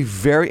here's a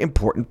very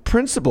important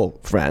principle,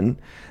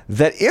 friend,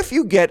 that if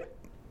you get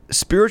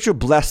spiritual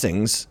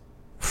blessings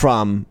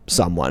from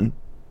someone,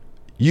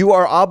 you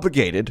are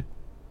obligated,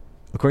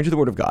 according to the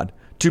Word of God,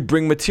 to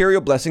bring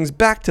material blessings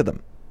back to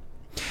them.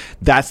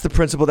 That's the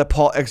principle that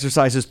Paul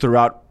exercises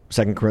throughout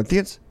 2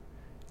 Corinthians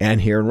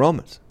and here in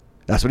Romans.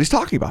 That's what he's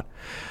talking about.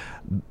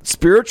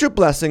 Spiritual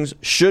blessings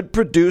should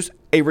produce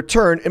a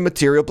return in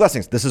material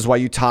blessings. This is why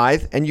you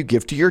tithe and you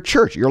give to your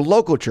church, your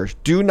local church.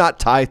 Do not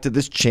tithe to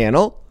this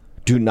channel.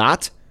 Do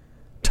not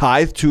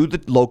tithe to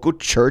the local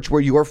church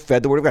where you are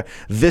fed the word of God.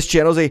 This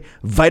channel is a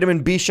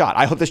vitamin B shot.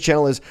 I hope this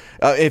channel is,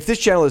 if this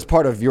channel is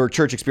part of your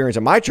church experience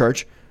at my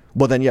church,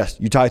 well then yes,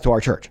 you tithe to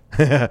our church.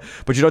 But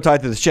you don't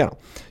tithe to this channel.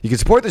 You can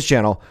support this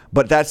channel,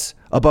 but that's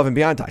above and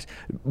beyond tithes.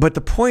 But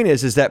the point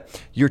is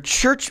that your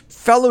church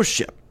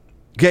fellowship,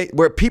 okay,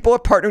 where people are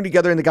partnering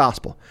together in the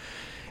gospel,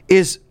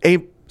 is a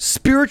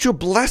spiritual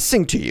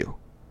blessing to you.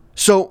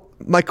 So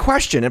my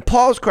question, and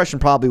Paul's question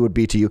probably would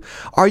be to you,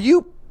 are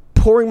you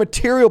pouring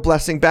material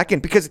blessing back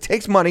in? Because it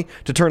takes money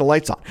to turn the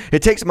lights on.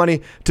 It takes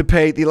money to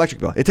pay the electric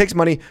bill. It takes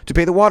money to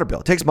pay the water bill.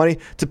 It takes money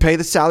to pay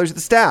the salaries of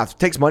the staff. It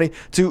takes money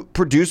to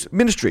produce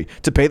ministry,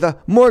 to pay the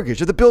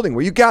mortgage of the building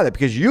where you gather,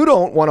 because you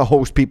don't want to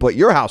host people at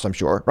your house, I'm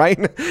sure, right?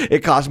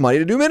 It costs money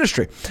to do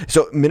ministry.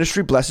 So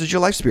ministry blesses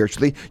your life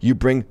spiritually. You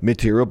bring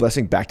material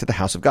blessing back to the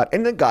house of God.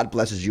 And then God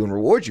blesses you and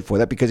rewards you for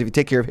that, because if you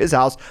take care of his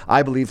house,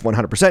 I believe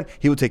 100%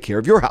 he will take care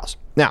of your house.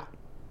 Now,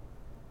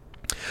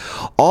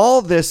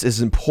 all this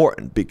is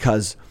important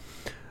because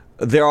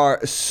there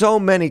are so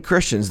many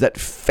Christians that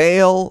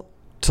fail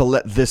to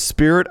let this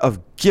spirit of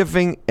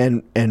giving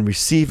and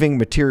receiving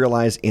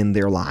materialize in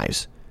their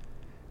lives.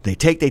 They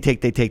take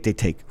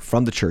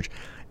from the church.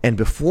 And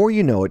before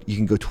you know it, you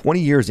can go 20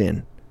 years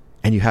in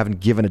and you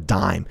haven't given a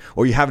dime,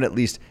 or you haven't at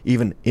least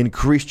even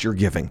increased your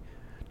giving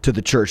to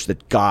the church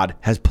that God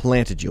has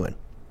planted you in.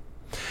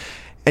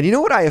 And you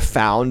know what I have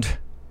found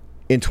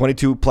in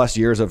 22 plus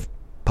years of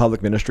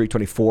public ministry,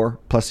 24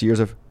 plus years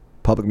of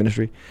public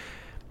ministry?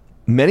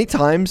 Many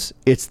times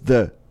it's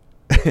the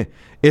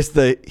it's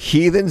the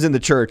heathens in the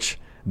church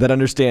that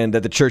understand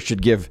that the church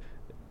should give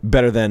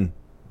better than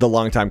the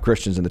longtime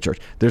Christians in the church.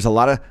 There's a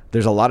lot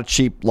of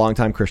cheap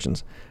longtime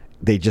Christians.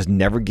 They just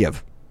never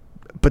give.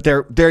 But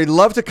they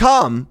love to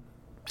come.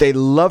 They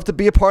love to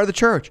be a part of the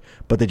church,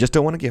 but they just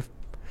don't want to give.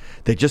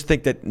 They just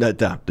think that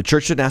the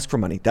church shouldn't ask for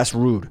money. That's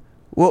rude.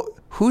 Well,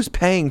 who's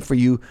paying for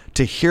you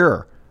to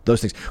hear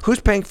those things? Who's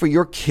paying for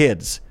your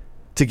kids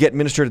to get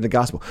ministered in the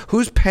gospel?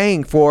 Who's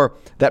paying for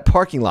that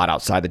parking lot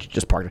outside that you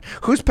just parked in?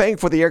 Who's paying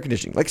for the air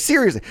conditioning? Like,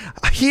 seriously,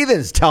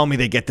 heathens tell me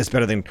they get this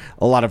better than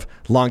a lot of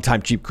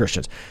longtime cheap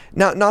Christians.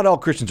 Now, not all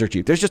Christians are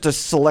cheap. There's just a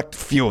select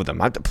few of them.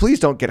 Please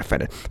don't get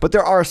offended. But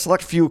there are a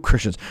select few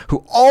Christians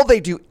who all they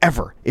do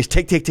ever is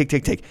take.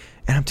 And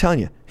I'm telling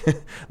you,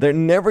 they're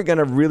never going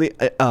to really...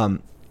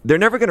 They're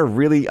never going to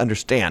really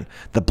understand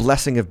the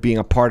blessing of being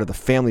a part of the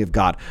family of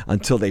God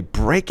until they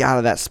break out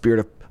of that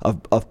spirit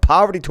of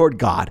poverty toward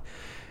God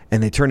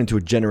and they turn into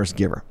a generous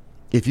giver.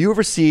 If you have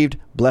received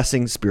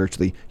blessings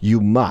spiritually, you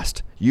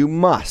must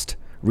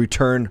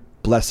return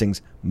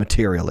blessings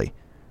materially.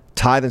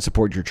 Tithe and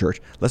support your church.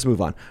 Let's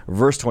move on.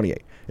 Verse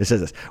 28. It says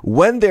this: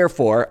 "When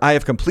therefore I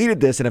have completed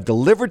this and have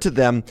delivered to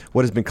them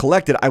what has been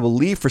collected, I will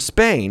leave for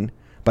Spain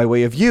by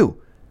way of you.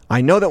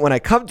 I know that when I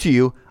come to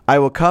you, I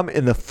will come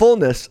in the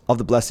fullness of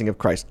the blessing of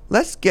Christ."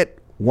 Let's get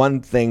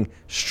one thing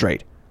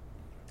straight.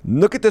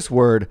 Look at this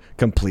word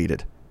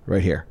completed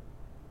right here.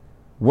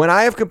 When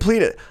I have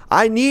completed,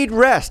 I need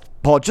rest.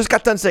 Paul just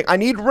got done saying, I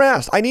need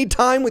rest. I need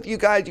time with you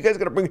guys. You guys are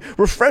going to bring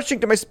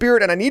refreshing to my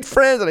spirit, and I need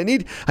friends, and I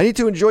need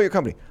to enjoy your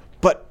company.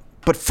 But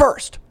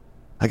first,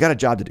 I got a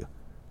job to do.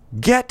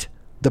 Get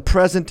the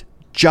present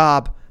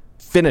job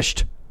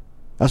finished.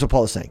 That's what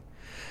Paul is saying.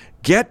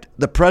 Get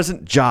the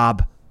present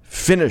job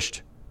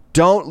finished.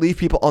 Don't leave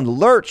people on the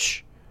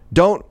lurch.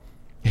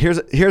 Here's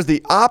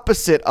the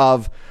opposite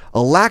of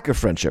a lack of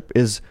friendship,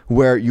 is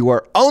where you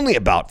are only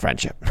about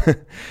friendship.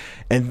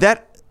 And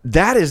that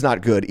is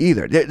not good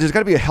either. There's got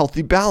to be a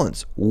healthy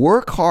balance.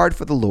 Work hard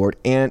for the Lord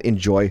and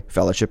enjoy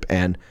fellowship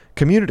and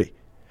community.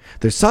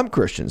 There's some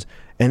Christians,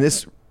 and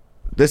this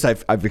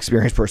I've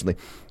experienced personally,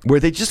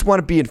 where they just want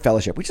to be in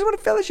fellowship. We just want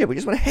to fellowship. We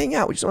just want to hang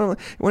out. We just want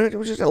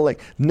to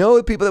like know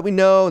the people that we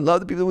know and love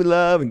the people that we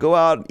love and go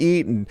out and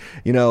eat and,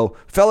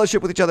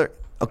 fellowship with each other.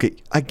 Okay,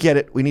 I get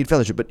it. We need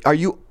fellowship. But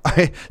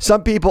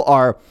some people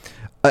are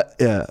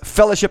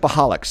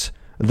fellowshipaholics.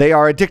 They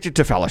are addicted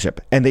to fellowship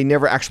and they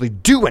never actually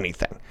do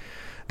anything.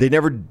 They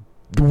never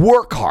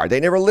work hard. They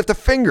never lift a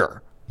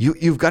finger.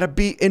 You've got to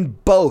be in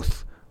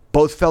both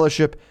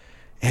fellowship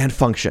and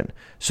function,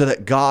 so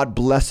that God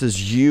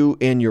blesses you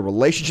in your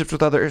relationships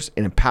with others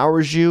and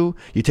empowers you.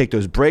 You take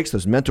those breaks,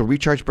 those mental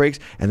recharge breaks,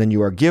 and then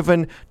you are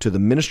given to the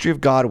ministry of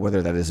God,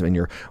 whether that is in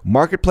your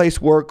marketplace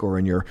work or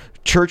in your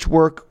church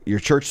work, your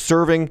church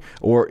serving,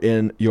 or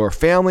in your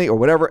family or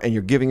whatever, and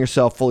you're giving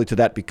yourself fully to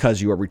that because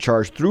you are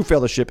recharged through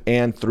fellowship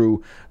and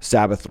through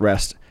Sabbath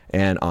rest,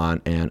 and on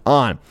and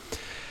on.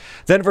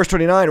 Then verse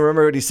 29,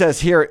 remember what he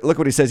says here. Look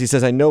what he says. He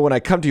says, "I know when I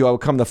come to you, I will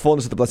come in the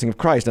fullness of the blessing of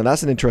Christ." Now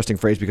that's an interesting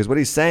phrase, because what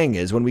he's saying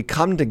is when we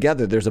come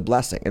together, there's a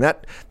blessing. And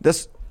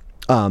that's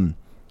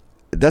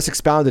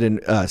expounded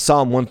in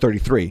Psalm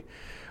 133,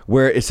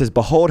 where it says,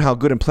 behold how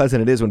good and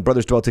pleasant it is when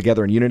brothers dwell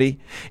together in unity.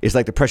 It's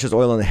like the precious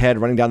oil on the head,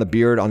 running down the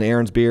beard, on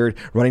Aaron's beard,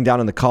 running down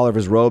on the collar of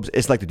his robes.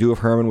 It's like the dew of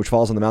Hermon, which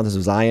falls on the mountains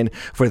of Zion.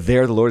 For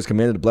there the Lord has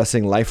commanded a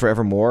blessing, life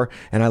forevermore.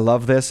 And I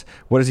love this.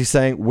 What is he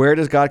saying? Where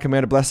does God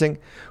command a blessing?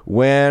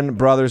 When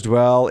brothers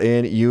dwell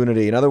in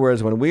unity. In other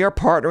words, when we are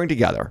partnering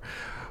together,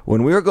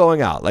 when we are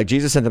going out, like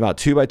Jesus sent them out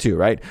 2 by 2,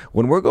 right?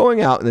 When we're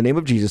going out in the name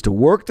of Jesus to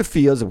work the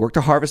fields, to work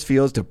the harvest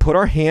fields, to put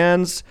our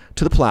hands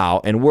to the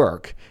plow and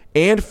work,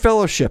 and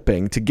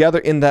fellowshipping together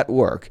in that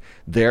work,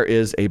 there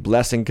is a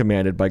blessing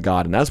commanded by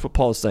God. And that's what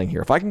Paul is saying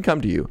here. If I can come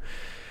to you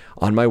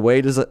on my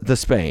way to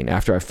Spain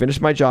after I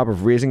finish my job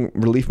of raising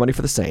relief money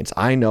for the saints,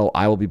 I know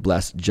I will be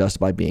blessed just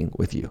by being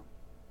with you.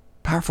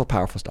 Powerful,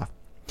 powerful stuff.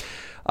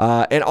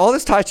 And all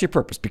this ties to your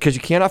purpose, because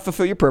you cannot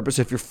fulfill your purpose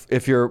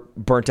if you're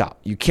burnt out.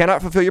 You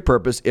cannot fulfill your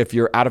purpose if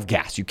you're out of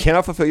gas. You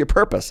cannot fulfill your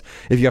purpose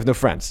if you have no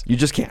friends. You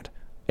just can't.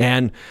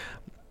 And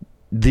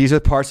these are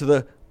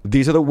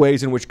the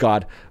ways in which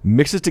God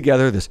mixes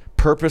together this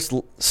purpose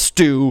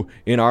stew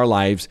in our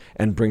lives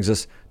and brings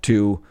us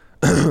to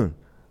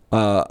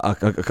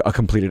a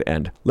completed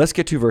end. Let's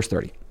get to verse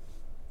 30.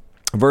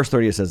 Verse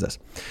 30, it says this.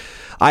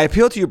 I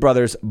appeal to you,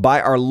 brothers, by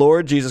our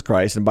Lord Jesus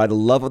Christ and by the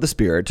love of the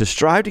Spirit, to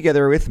strive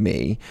together with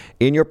me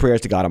in your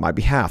prayers to God on my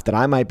behalf, that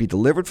I might be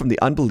delivered from the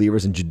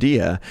unbelievers in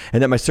Judea,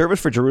 and that my service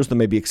for Jerusalem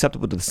may be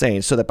acceptable to the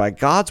saints, so that by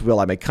God's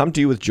will I may come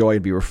to you with joy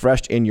and be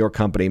refreshed in your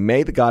company.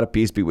 May the God of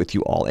peace be with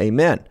you all.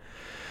 Amen.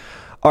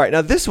 All right,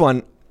 now this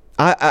one,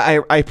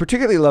 I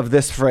particularly love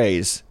this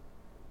phrase,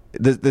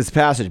 this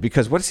passage,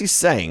 because what is he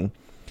saying?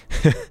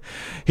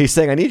 He's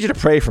saying, I need you to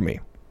pray for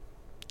me.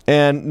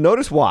 And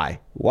notice why.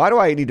 Why do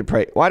I need to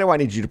pray? Why do I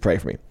need you to pray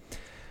for me?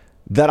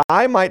 That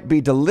I might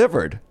be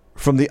delivered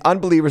from the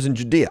unbelievers in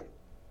Judea.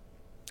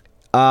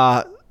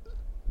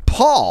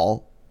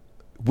 Paul,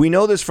 we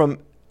know this from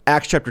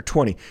Acts chapter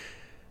 20.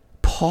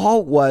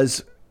 Paul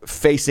was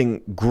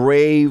facing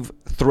grave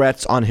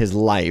threats on his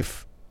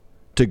life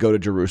to go to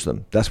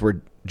Jerusalem. That's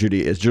where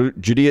Judea is.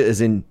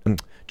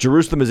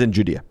 Jerusalem is in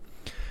Judea.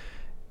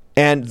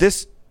 And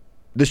this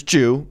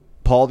Jew,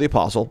 Paul the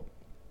Apostle,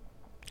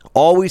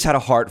 always had a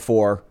heart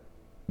for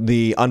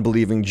the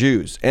unbelieving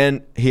Jews.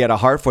 And he had a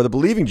heart for the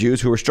believing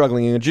Jews who were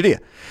struggling in Judea.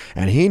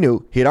 And he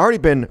knew he had already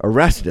been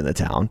arrested in the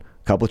town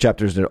a couple of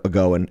chapters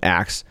ago in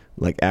Acts,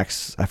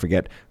 I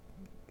forget,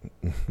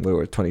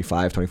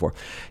 25, 24.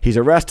 He's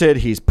arrested,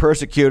 he's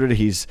persecuted,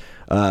 he's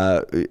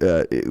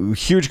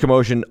huge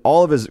commotion.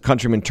 All of his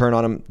countrymen turn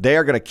on him. They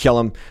are going to kill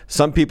him.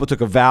 Some people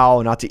took a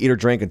vow not to eat or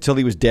drink until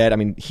he was dead. I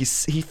mean, he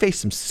faced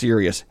some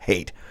serious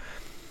hate.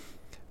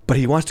 But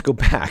he wants to go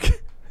back.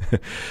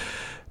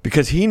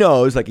 Because he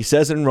knows, like he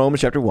says in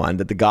Romans chapter 1,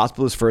 that the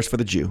gospel is first for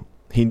the Jew.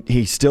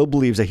 He still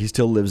believes that, he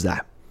still lives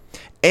that.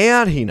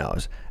 And he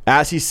knows,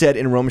 as he said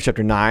in Romans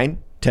chapter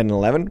 9, 10, and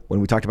 11,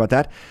 when we talked about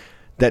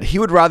that he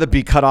would rather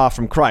be cut off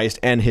from Christ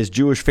and his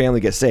Jewish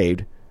family get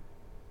saved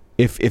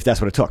if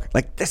that's what it took.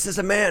 Like, this is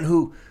a man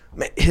who,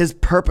 his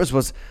purpose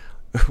was,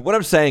 what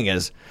I'm saying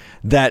is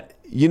that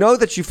you know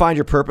that you find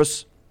your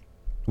purpose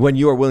when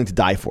you are willing to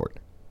die for it.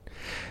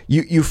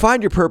 You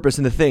find your purpose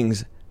in the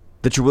things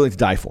that you're willing to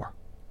die for.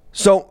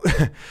 So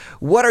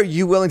what are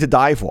you willing to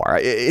die for?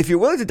 If you're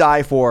willing to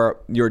die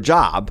for your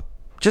job,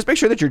 just make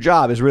sure that your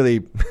job is really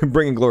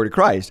bringing glory to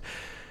Christ.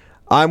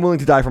 I'm willing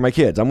to die for my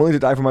kids. I'm willing to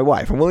die for my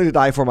wife. I'm willing to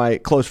die for my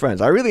close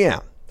friends. I really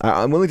am.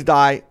 I'm willing to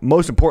die,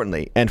 most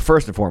importantly, and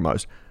first and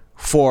foremost,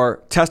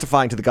 for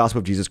testifying to the gospel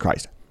of Jesus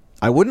Christ.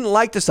 I wouldn't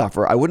like to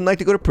suffer. I wouldn't like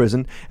to go to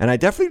prison. And I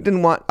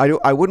definitely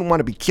I wouldn't want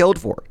to be killed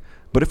for it.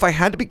 But if I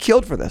had to be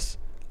killed for this,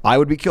 I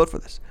would be killed for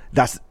this.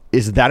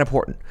 Is that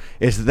important?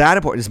 It's that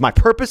important. My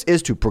purpose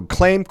is to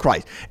proclaim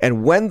Christ.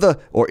 And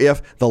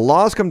if the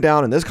laws come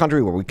down in this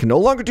country where we can no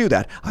longer do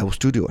that, I will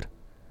still do it.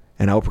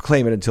 And I will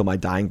proclaim it until my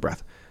dying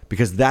breath,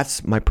 because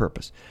that's my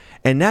purpose.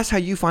 And that's how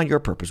you find your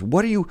purpose.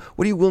 What are you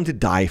willing to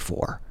die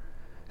for?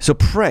 So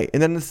pray.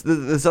 And then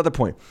this other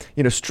point,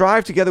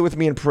 strive together with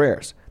me in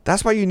prayers.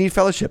 That's why you need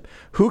fellowship.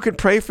 Who can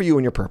pray for you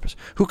in your purpose?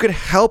 Who can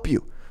help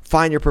you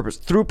find your purpose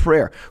through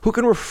prayer? Who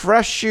can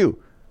refresh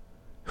you?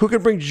 Who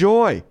can bring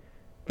joy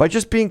by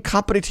just being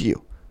company to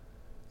you?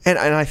 And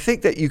I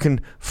think that you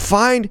can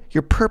find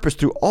your purpose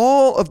through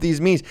all of these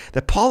means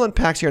that Paul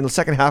unpacks here in the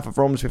second half of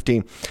Romans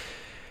 15.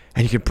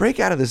 And you can break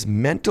out of this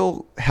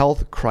mental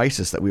health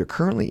crisis that we are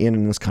currently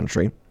in this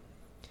country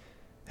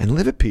and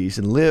live at peace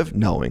and live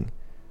knowing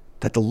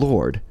that the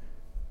Lord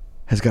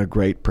has got a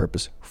great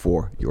purpose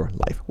for your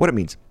life. What it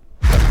means.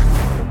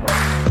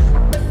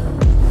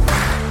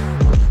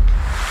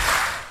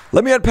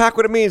 Let me unpack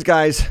what it means,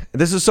 guys.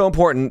 This is so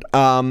important.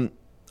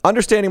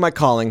 Understanding my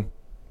calling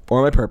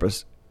or my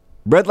purpose.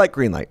 Red light,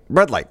 green light.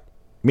 Red light.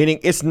 Meaning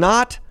it's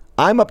not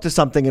I'm up to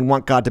something and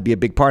want God to be a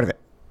big part of it.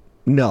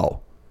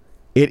 No.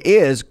 It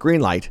is green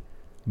light.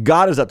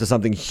 God is up to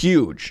something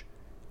huge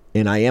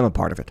and I am a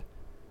part of it.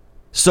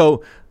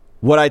 So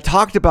what I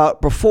talked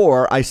about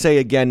before, I say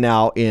again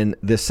now in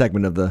this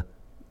segment of the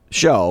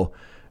show.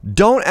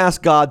 Don't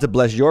ask God to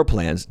bless your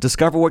plans.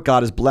 Discover what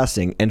God is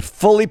blessing and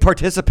fully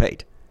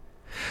participate.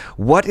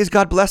 What is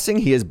God blessing?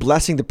 He is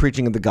blessing the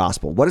preaching of the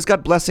gospel. What is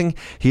God blessing?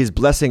 He is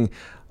blessing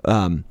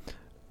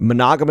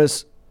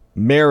monogamous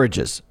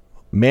marriages,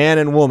 man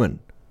and woman,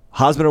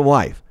 husband and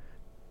wife,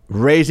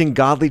 raising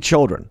godly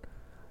children,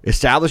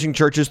 establishing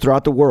churches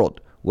throughout the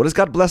world. What is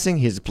God blessing?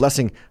 He is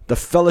blessing the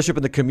fellowship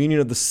and the communion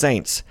of the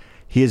saints.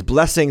 He is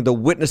blessing the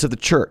witness of the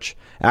church.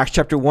 Acts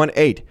chapter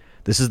 1:8.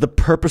 This is the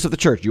purpose of the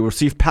church. You will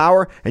receive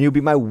power and you'll be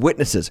my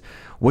witnesses.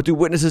 What do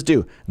witnesses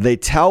do? They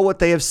tell what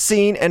they have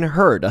seen and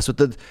heard. That's what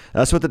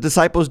the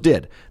disciples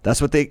did. That's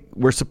what they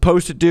were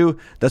supposed to do.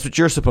 That's what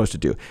you're supposed to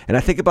do. And I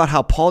think about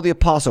how Paul the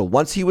Apostle,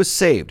 once he was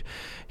saved,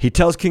 he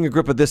tells King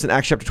Agrippa this in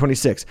Acts chapter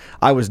 26.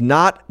 I was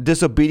not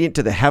disobedient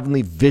to the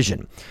heavenly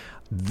vision.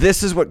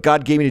 This is what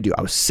God gave me to do.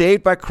 I was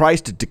saved by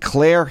Christ to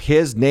declare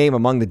his name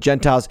among the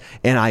Gentiles,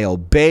 and I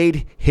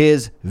obeyed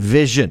his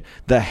vision,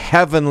 the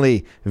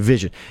heavenly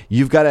vision.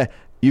 You've got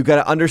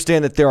to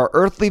understand that there are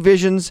earthly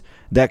visions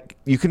that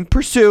you can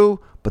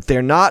pursue, but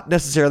they're not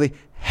necessarily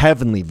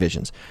heavenly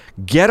visions.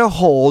 Get a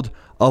hold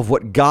of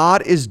what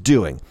God is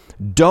doing.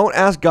 Don't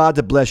ask God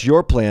to bless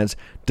your plans.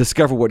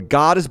 Discover what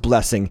God is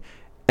blessing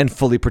and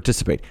fully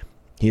participate.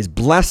 He is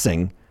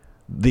blessing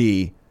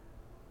the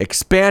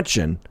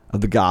expansion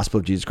of the gospel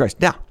of Jesus Christ.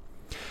 Now,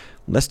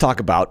 let's talk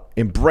about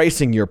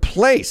embracing your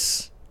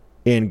place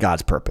in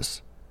God's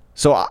purpose.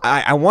 So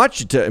I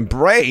want you to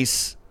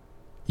embrace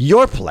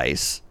your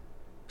place.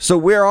 So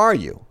where are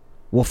you?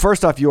 Well,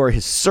 first off, you are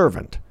his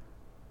servant.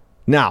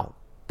 Now,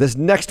 this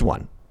next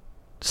one,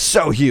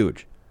 so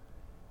huge.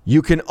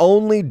 You can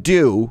only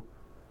do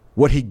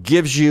what he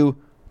gives you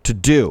to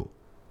do.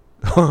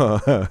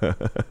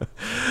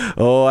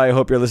 Oh, I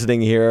hope you're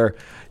listening here.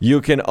 You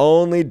can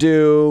only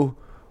do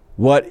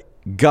what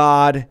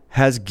God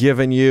has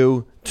given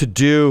you to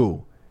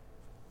do.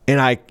 And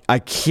I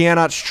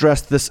cannot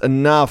stress this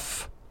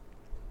enough.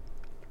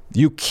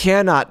 You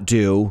cannot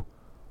do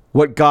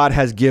what God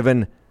has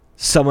given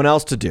someone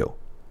else to do.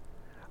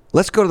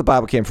 Let's go to the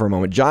Bible camp for a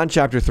moment. John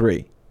chapter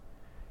 3.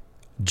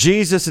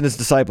 Jesus and his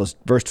disciples,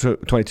 verse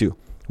 22,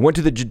 went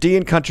to the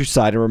Judean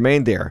countryside and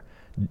remained there,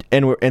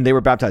 and they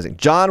were baptizing.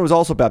 John was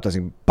also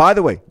baptizing. By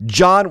the way,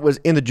 John was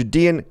in the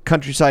Judean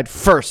countryside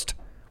first.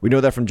 We know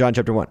that from John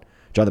chapter 1.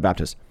 John the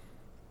Baptist.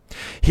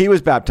 He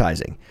was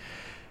baptizing.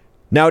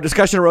 Now a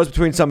discussion arose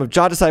between some of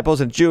John's disciples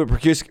and Jew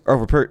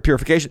over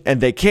purification, and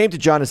they came to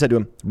John and said to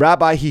him,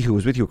 Rabbi, he who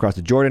was with you across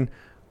the Jordan,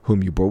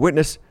 whom you bore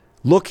witness,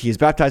 look, he is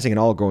baptizing and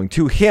all are going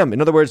to him.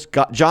 In other words,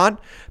 John,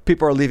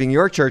 people are leaving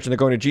your church and they're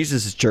going to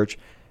Jesus' church.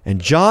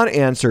 And John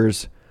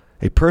answers,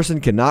 a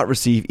person cannot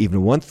receive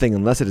even one thing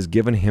unless it is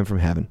given him from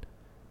heaven.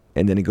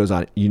 And then he goes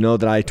on, you know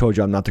that I told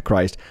you I'm not the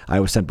Christ. I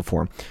was sent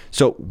before him.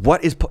 So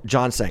what is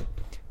John saying?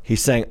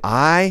 He's saying,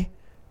 I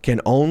can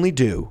only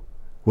do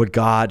what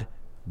God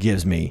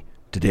gives me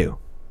to do.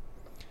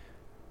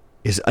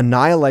 It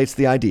annihilates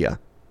the idea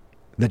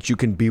that you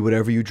can be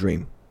whatever you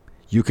dream.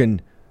 You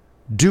can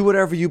do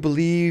whatever you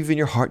believe in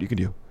your heart you can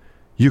do.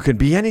 You can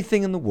be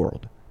anything in the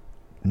world.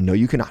 No,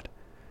 you cannot.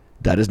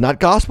 That is not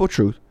gospel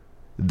truth.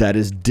 That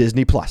is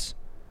Disney Plus.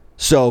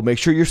 So make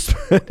sure you're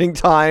spending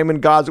time in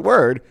God's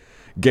word,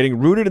 getting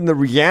rooted in the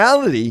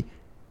reality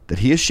that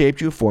he has shaped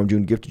you, formed you,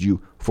 and gifted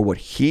you for what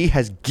he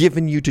has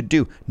given you to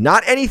do.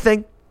 Not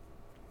anything.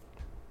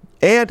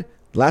 And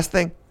last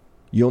thing,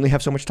 you only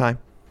have so much time.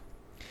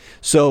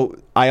 So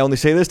I only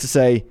say this to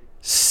say,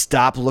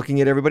 stop looking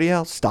at everybody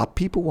else. Stop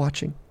people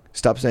watching.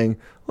 Stop saying,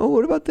 oh,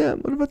 what about them?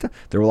 What about them?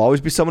 There will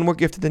always be someone more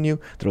gifted than you.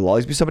 There will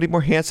always be somebody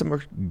more handsome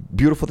or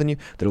beautiful than you.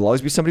 There will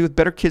always be somebody with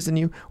better kids than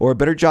you, or a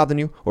better job than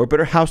you, or a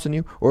better house than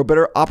you, or a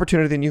better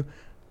opportunity than you.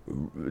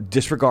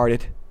 Disregard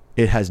it.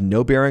 It has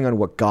no bearing on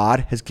what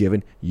God has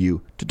given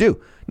you to do.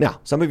 Now,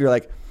 some of you are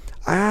like,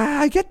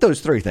 I get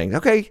those three things.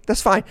 Okay,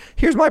 that's fine.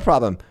 Here's my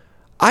problem.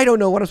 I don't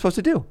know what I'm supposed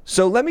to do.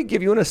 So let me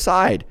give you an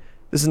aside.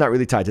 This is not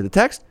really tied to the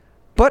text,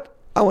 but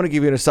I want to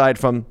give you an aside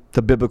from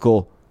the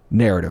biblical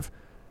narrative.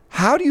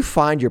 How do you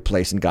find your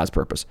place in God's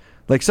purpose?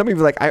 Like some of you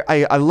are like,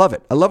 I love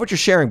it. I love what you're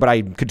sharing, but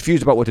I'm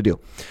confused about what to do.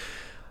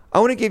 I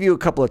want to give you a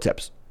couple of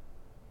tips.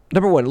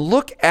 Number one,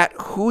 look at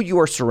who you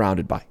are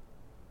surrounded by.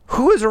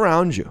 Who is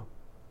around you?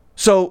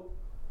 So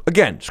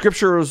again,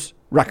 Scripture's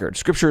record,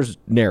 Scripture's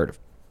narrative.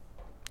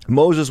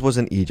 Moses was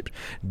in Egypt.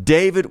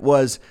 David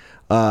was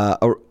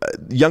a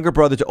younger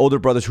brother to older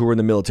brothers who were in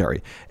the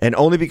military. And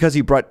only because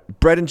he brought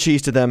bread and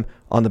cheese to them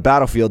on the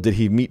battlefield did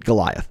he meet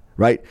Goliath,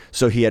 right?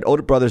 So he had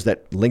older brothers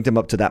that linked him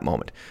up to that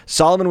moment.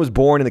 Solomon was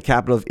born in the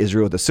capital of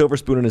Israel with a silver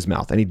spoon in his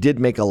mouth, and he did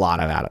make a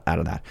lot out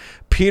of that.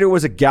 Peter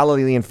was a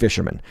Galilean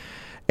fisherman,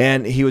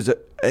 and he was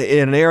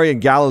in an area in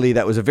Galilee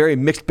that was a very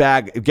mixed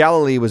bag.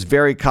 Galilee was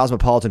very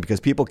cosmopolitan because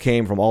people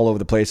came from all over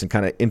the place and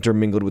kind of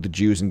intermingled with the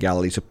Jews in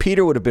Galilee. So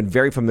Peter would have been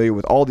very familiar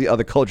with all the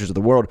other cultures of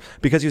the world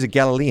because he was a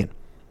Galilean.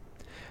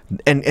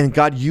 And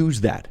God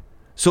used that.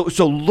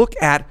 So look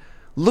at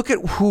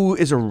who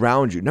is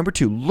around you. Number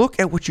two, look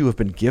at what you have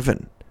been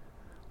given.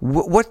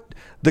 What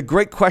the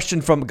great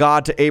question from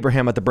God to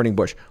Abraham at the burning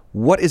bush?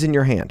 What is in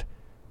your hand?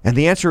 And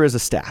the answer is a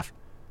staff.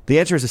 The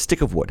answer is a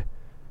stick of wood.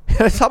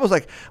 And it's almost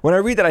like when I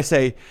read that, I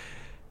say,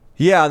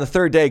 Yeah, on the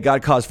third day,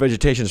 God caused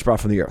vegetation to sprout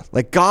from the earth.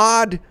 Like,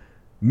 God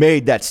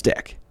made that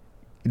stick.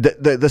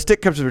 The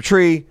stick comes from a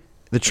tree.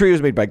 The tree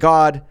was made by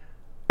God.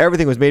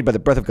 Everything was made by the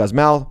breath of God's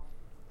mouth.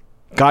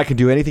 God can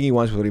do anything he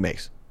wants with what he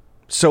makes.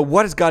 So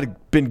what has God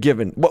been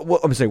given?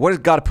 What has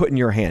God put in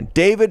your hand?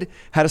 David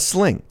had a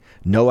sling.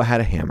 Noah had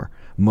a hammer.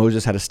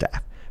 Moses had a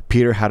staff.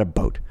 Peter had a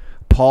boat.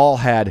 Paul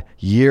had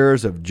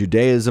years of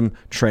Judaism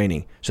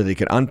training so that he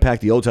could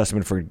unpack the Old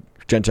Testament for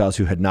Gentiles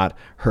who had not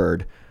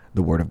heard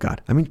the word of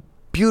God. I mean,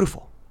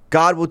 beautiful.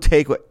 God will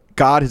take what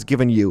God has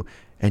given you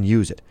and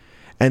use it.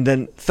 And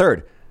then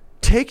third,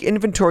 take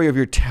inventory of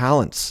your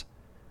talents.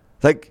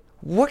 Like,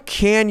 what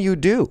can you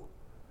do?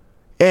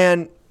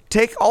 And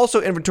take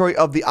also inventory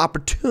of the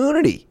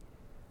opportunity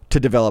to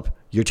develop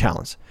your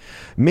talents.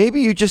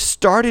 Maybe you just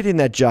started in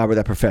that job or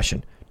that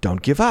profession.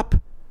 Don't give up.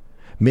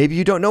 Maybe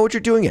you don't know what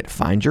you're doing yet.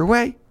 Find your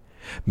way.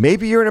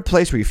 Maybe you're in a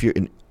place where you feel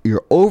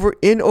you're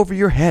over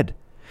your head.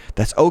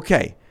 That's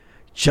okay.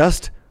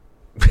 Just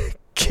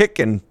kick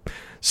and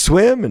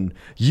swim and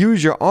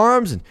use your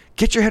arms and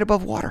get your head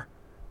above water.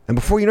 And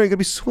before you know, you're going to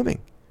be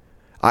swimming.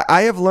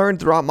 I have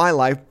learned throughout my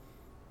life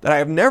that I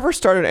have never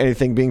started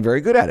anything being very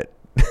good at it.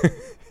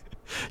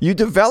 You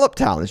develop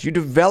talents. You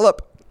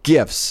develop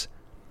gifts.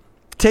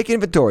 Take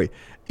inventory,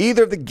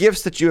 either of the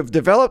gifts that you have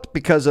developed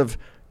because of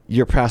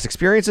your past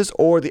experiences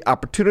or the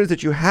opportunities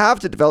that you have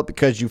to develop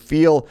because you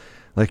feel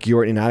like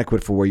you're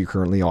inadequate for where you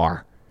currently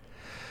are.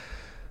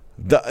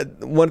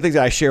 One of the things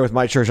that I share with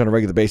my church on a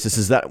regular basis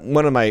is that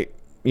one of my,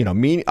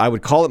 I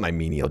would call it my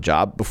menial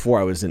job before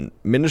I was in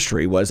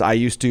ministry was I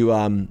used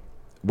to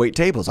wait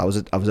tables. I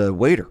was a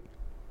waiter.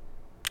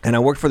 And I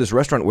worked for this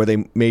restaurant where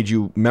they made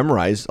you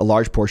memorize a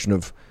large portion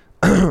of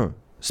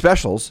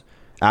specials,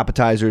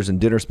 appetizers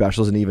and dinner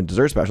specials and even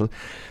dessert specials.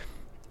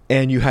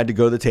 And you had to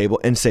go to the table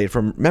and say it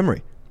from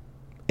memory.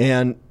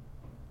 And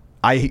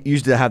I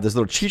used to have this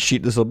little cheat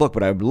sheet, this little book,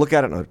 but I would look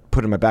at it and I would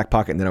put it in my back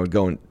pocket, and then I would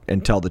go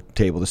and tell the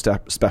table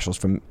the specials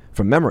from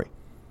memory.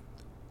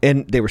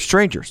 And they were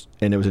strangers,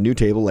 and it was a new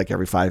table like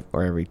every 5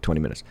 or every 20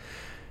 minutes.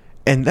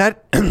 And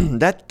that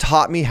that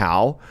taught me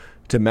how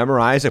to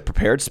memorize a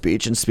prepared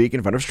speech and speak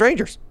in front of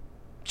strangers.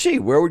 Gee,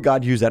 where would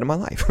God use that in my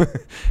life?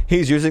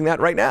 He's using that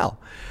right now.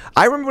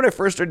 I remember when I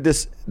first started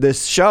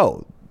this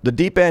show, the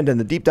Deep End and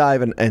the Deep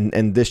Dive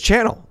and this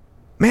channel.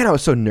 Man, I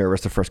was so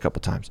nervous the first couple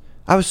times.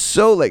 I was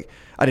so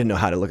I didn't know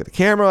how to look at the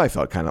camera. I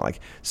felt kind of like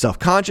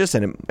self-conscious,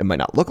 and it might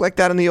not look like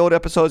that in the old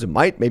episodes. It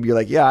might. Maybe you're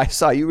like, yeah, I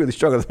saw you really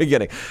struggle at the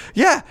beginning.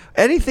 Yeah,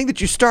 anything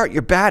that you start,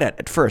 you're bad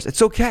at first.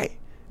 It's okay.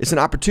 It's an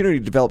opportunity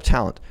to develop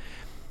talent.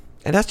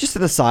 And that's just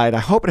an aside. I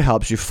hope it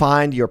helps you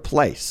find your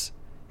place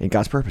in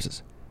God's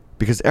purposes,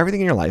 because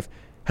everything in your life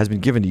has been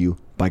given to you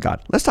by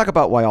God. Let's talk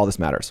about why all this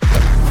matters.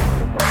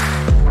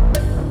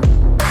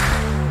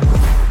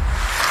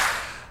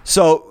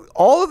 So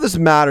all of this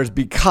matters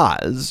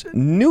because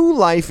new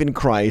life in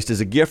Christ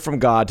is a gift from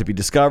God to be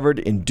discovered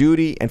in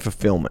duty and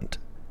fulfillment.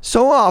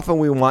 So often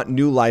we want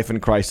new life in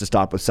Christ to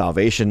stop with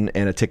salvation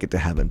and a ticket to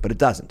heaven, but it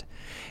doesn't.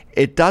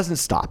 It doesn't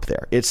stop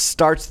there. It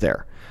starts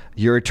there.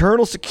 Your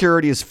eternal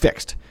security is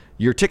fixed.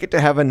 Your ticket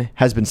to heaven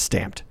has been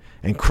stamped,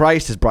 and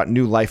Christ has brought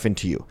new life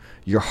into you.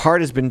 Your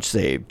heart has been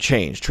saved,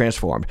 changed,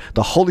 transformed.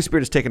 The Holy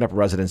Spirit has taken up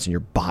residence in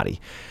your body.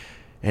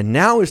 And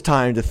now is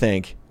time to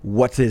think,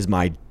 what is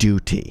my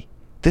duty?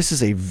 This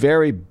is a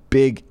very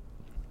big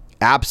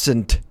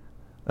absent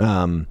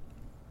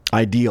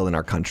ideal in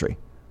our country.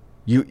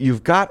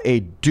 You've got a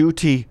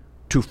duty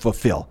to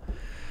fulfill.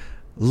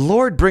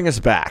 Lord, bring us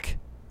back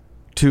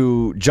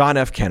to John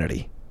F.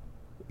 Kennedy.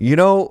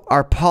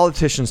 Our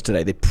politicians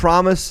today, they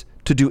promise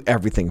to do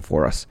everything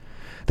for us.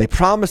 They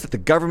promise that the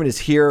government is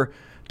here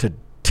to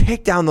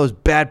take down those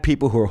bad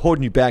people who are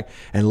holding you back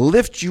and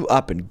lift you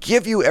up and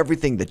give you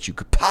everything that you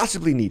could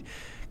possibly need.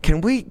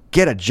 Can we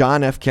get a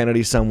John F.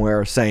 Kennedy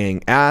somewhere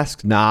saying,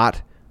 ask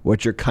not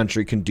what your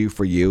country can do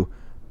for you,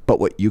 but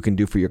what you can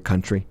do for your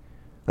country?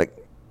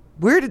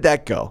 Where did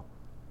that go?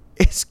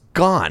 It's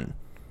gone.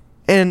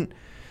 And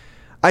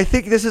I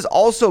think this is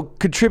also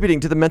contributing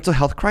to the mental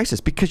health crisis,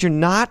 because you're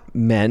not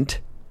meant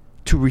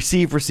to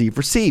receive.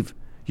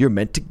 You're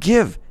meant to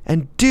give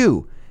and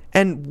do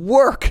and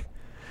work.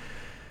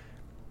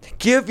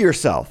 Give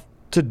yourself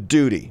to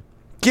duty.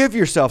 Give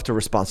yourself to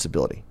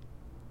responsibility.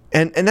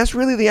 And that's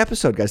really the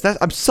episode, guys.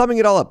 I'm summing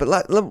it all up.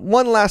 But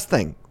one last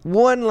thing,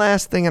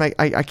 and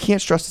I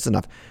can't stress this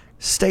enough.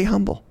 Stay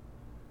humble.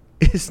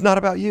 It's not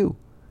about you.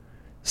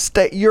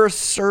 You're a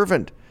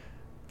servant.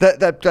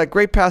 That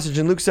great passage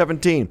in Luke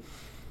 17,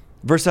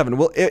 verse 7.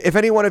 Well, if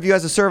any one of you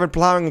has a servant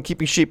plowing and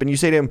keeping sheep, and you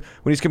say to him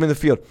when he's coming in the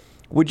field,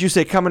 would you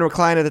say, come and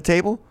recline at the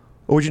table?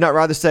 Or would you not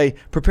rather say,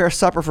 prepare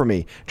supper for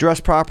me, dress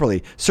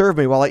properly, serve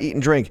me while I eat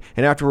and drink,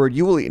 and afterward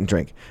you will eat and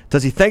drink?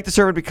 Does he thank the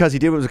servant because he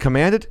did what was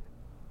commanded?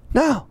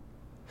 No.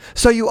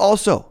 So you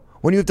also,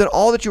 when you have done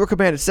all that you were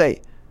commanded,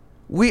 say,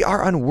 we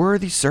are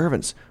unworthy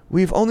servants.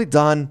 We've only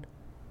done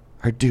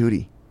our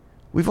duty.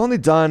 We've only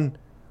done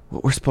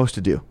what we're supposed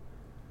to do.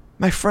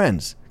 My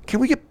friends, can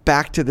we get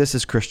back to this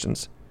as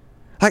Christians?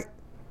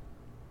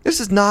 This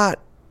is not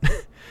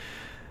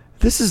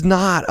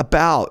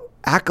about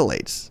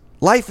accolades.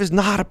 Life is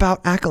not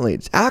about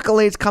accolades.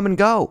 Accolades come and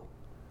go.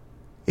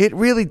 It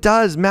really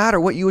does matter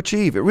what you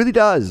achieve. It really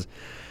does.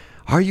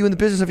 Are you in the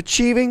business of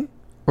achieving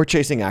or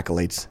chasing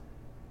accolades?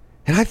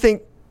 And I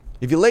think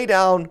if you lay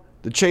down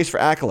the chase for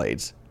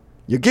accolades,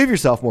 you give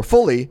yourself more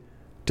fully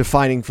to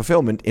finding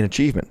fulfillment in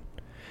achievement.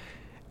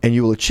 And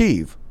you will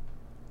achieve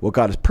what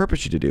God has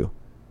purposed you to do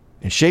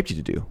and shaped you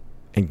to do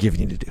and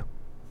given you to do.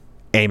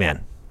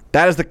 Amen.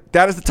 That is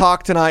the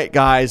talk tonight,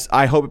 guys.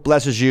 I hope it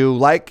blesses you.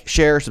 Like,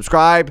 share,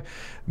 subscribe.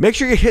 Make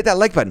sure you hit that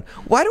like button.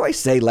 Why do I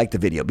say like the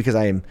video? Because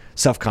I am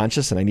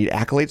self-conscious and I need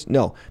accolades?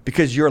 No,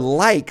 because your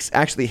likes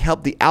actually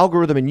help the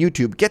algorithm in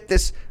YouTube get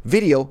this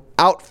video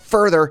out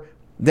further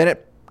than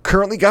it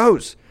currently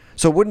goes.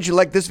 So wouldn't you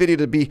like this video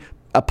to be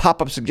a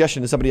pop-up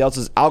suggestion to somebody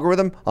else's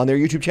algorithm on their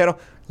YouTube channel?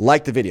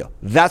 Like the video.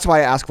 That's why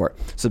I ask for it.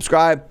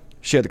 Subscribe,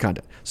 share the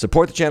content.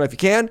 Support the channel if you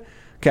can.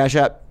 Cash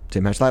App,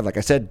 Tim Hatch Live. Like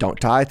I said, don't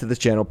tithe to this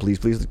channel.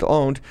 Please leave it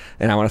owned.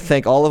 And I want to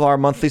thank all of our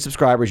monthly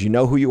subscribers. You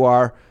know who you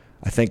are.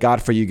 I thank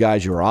God for you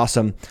guys. You are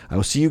awesome. I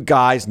will see you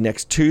guys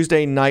next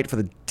Tuesday night for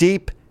the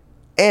Deep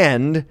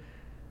End.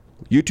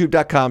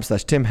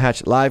 YouTube.com/Tim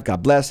Hatch Live.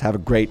 God bless. Have a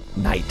great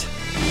night.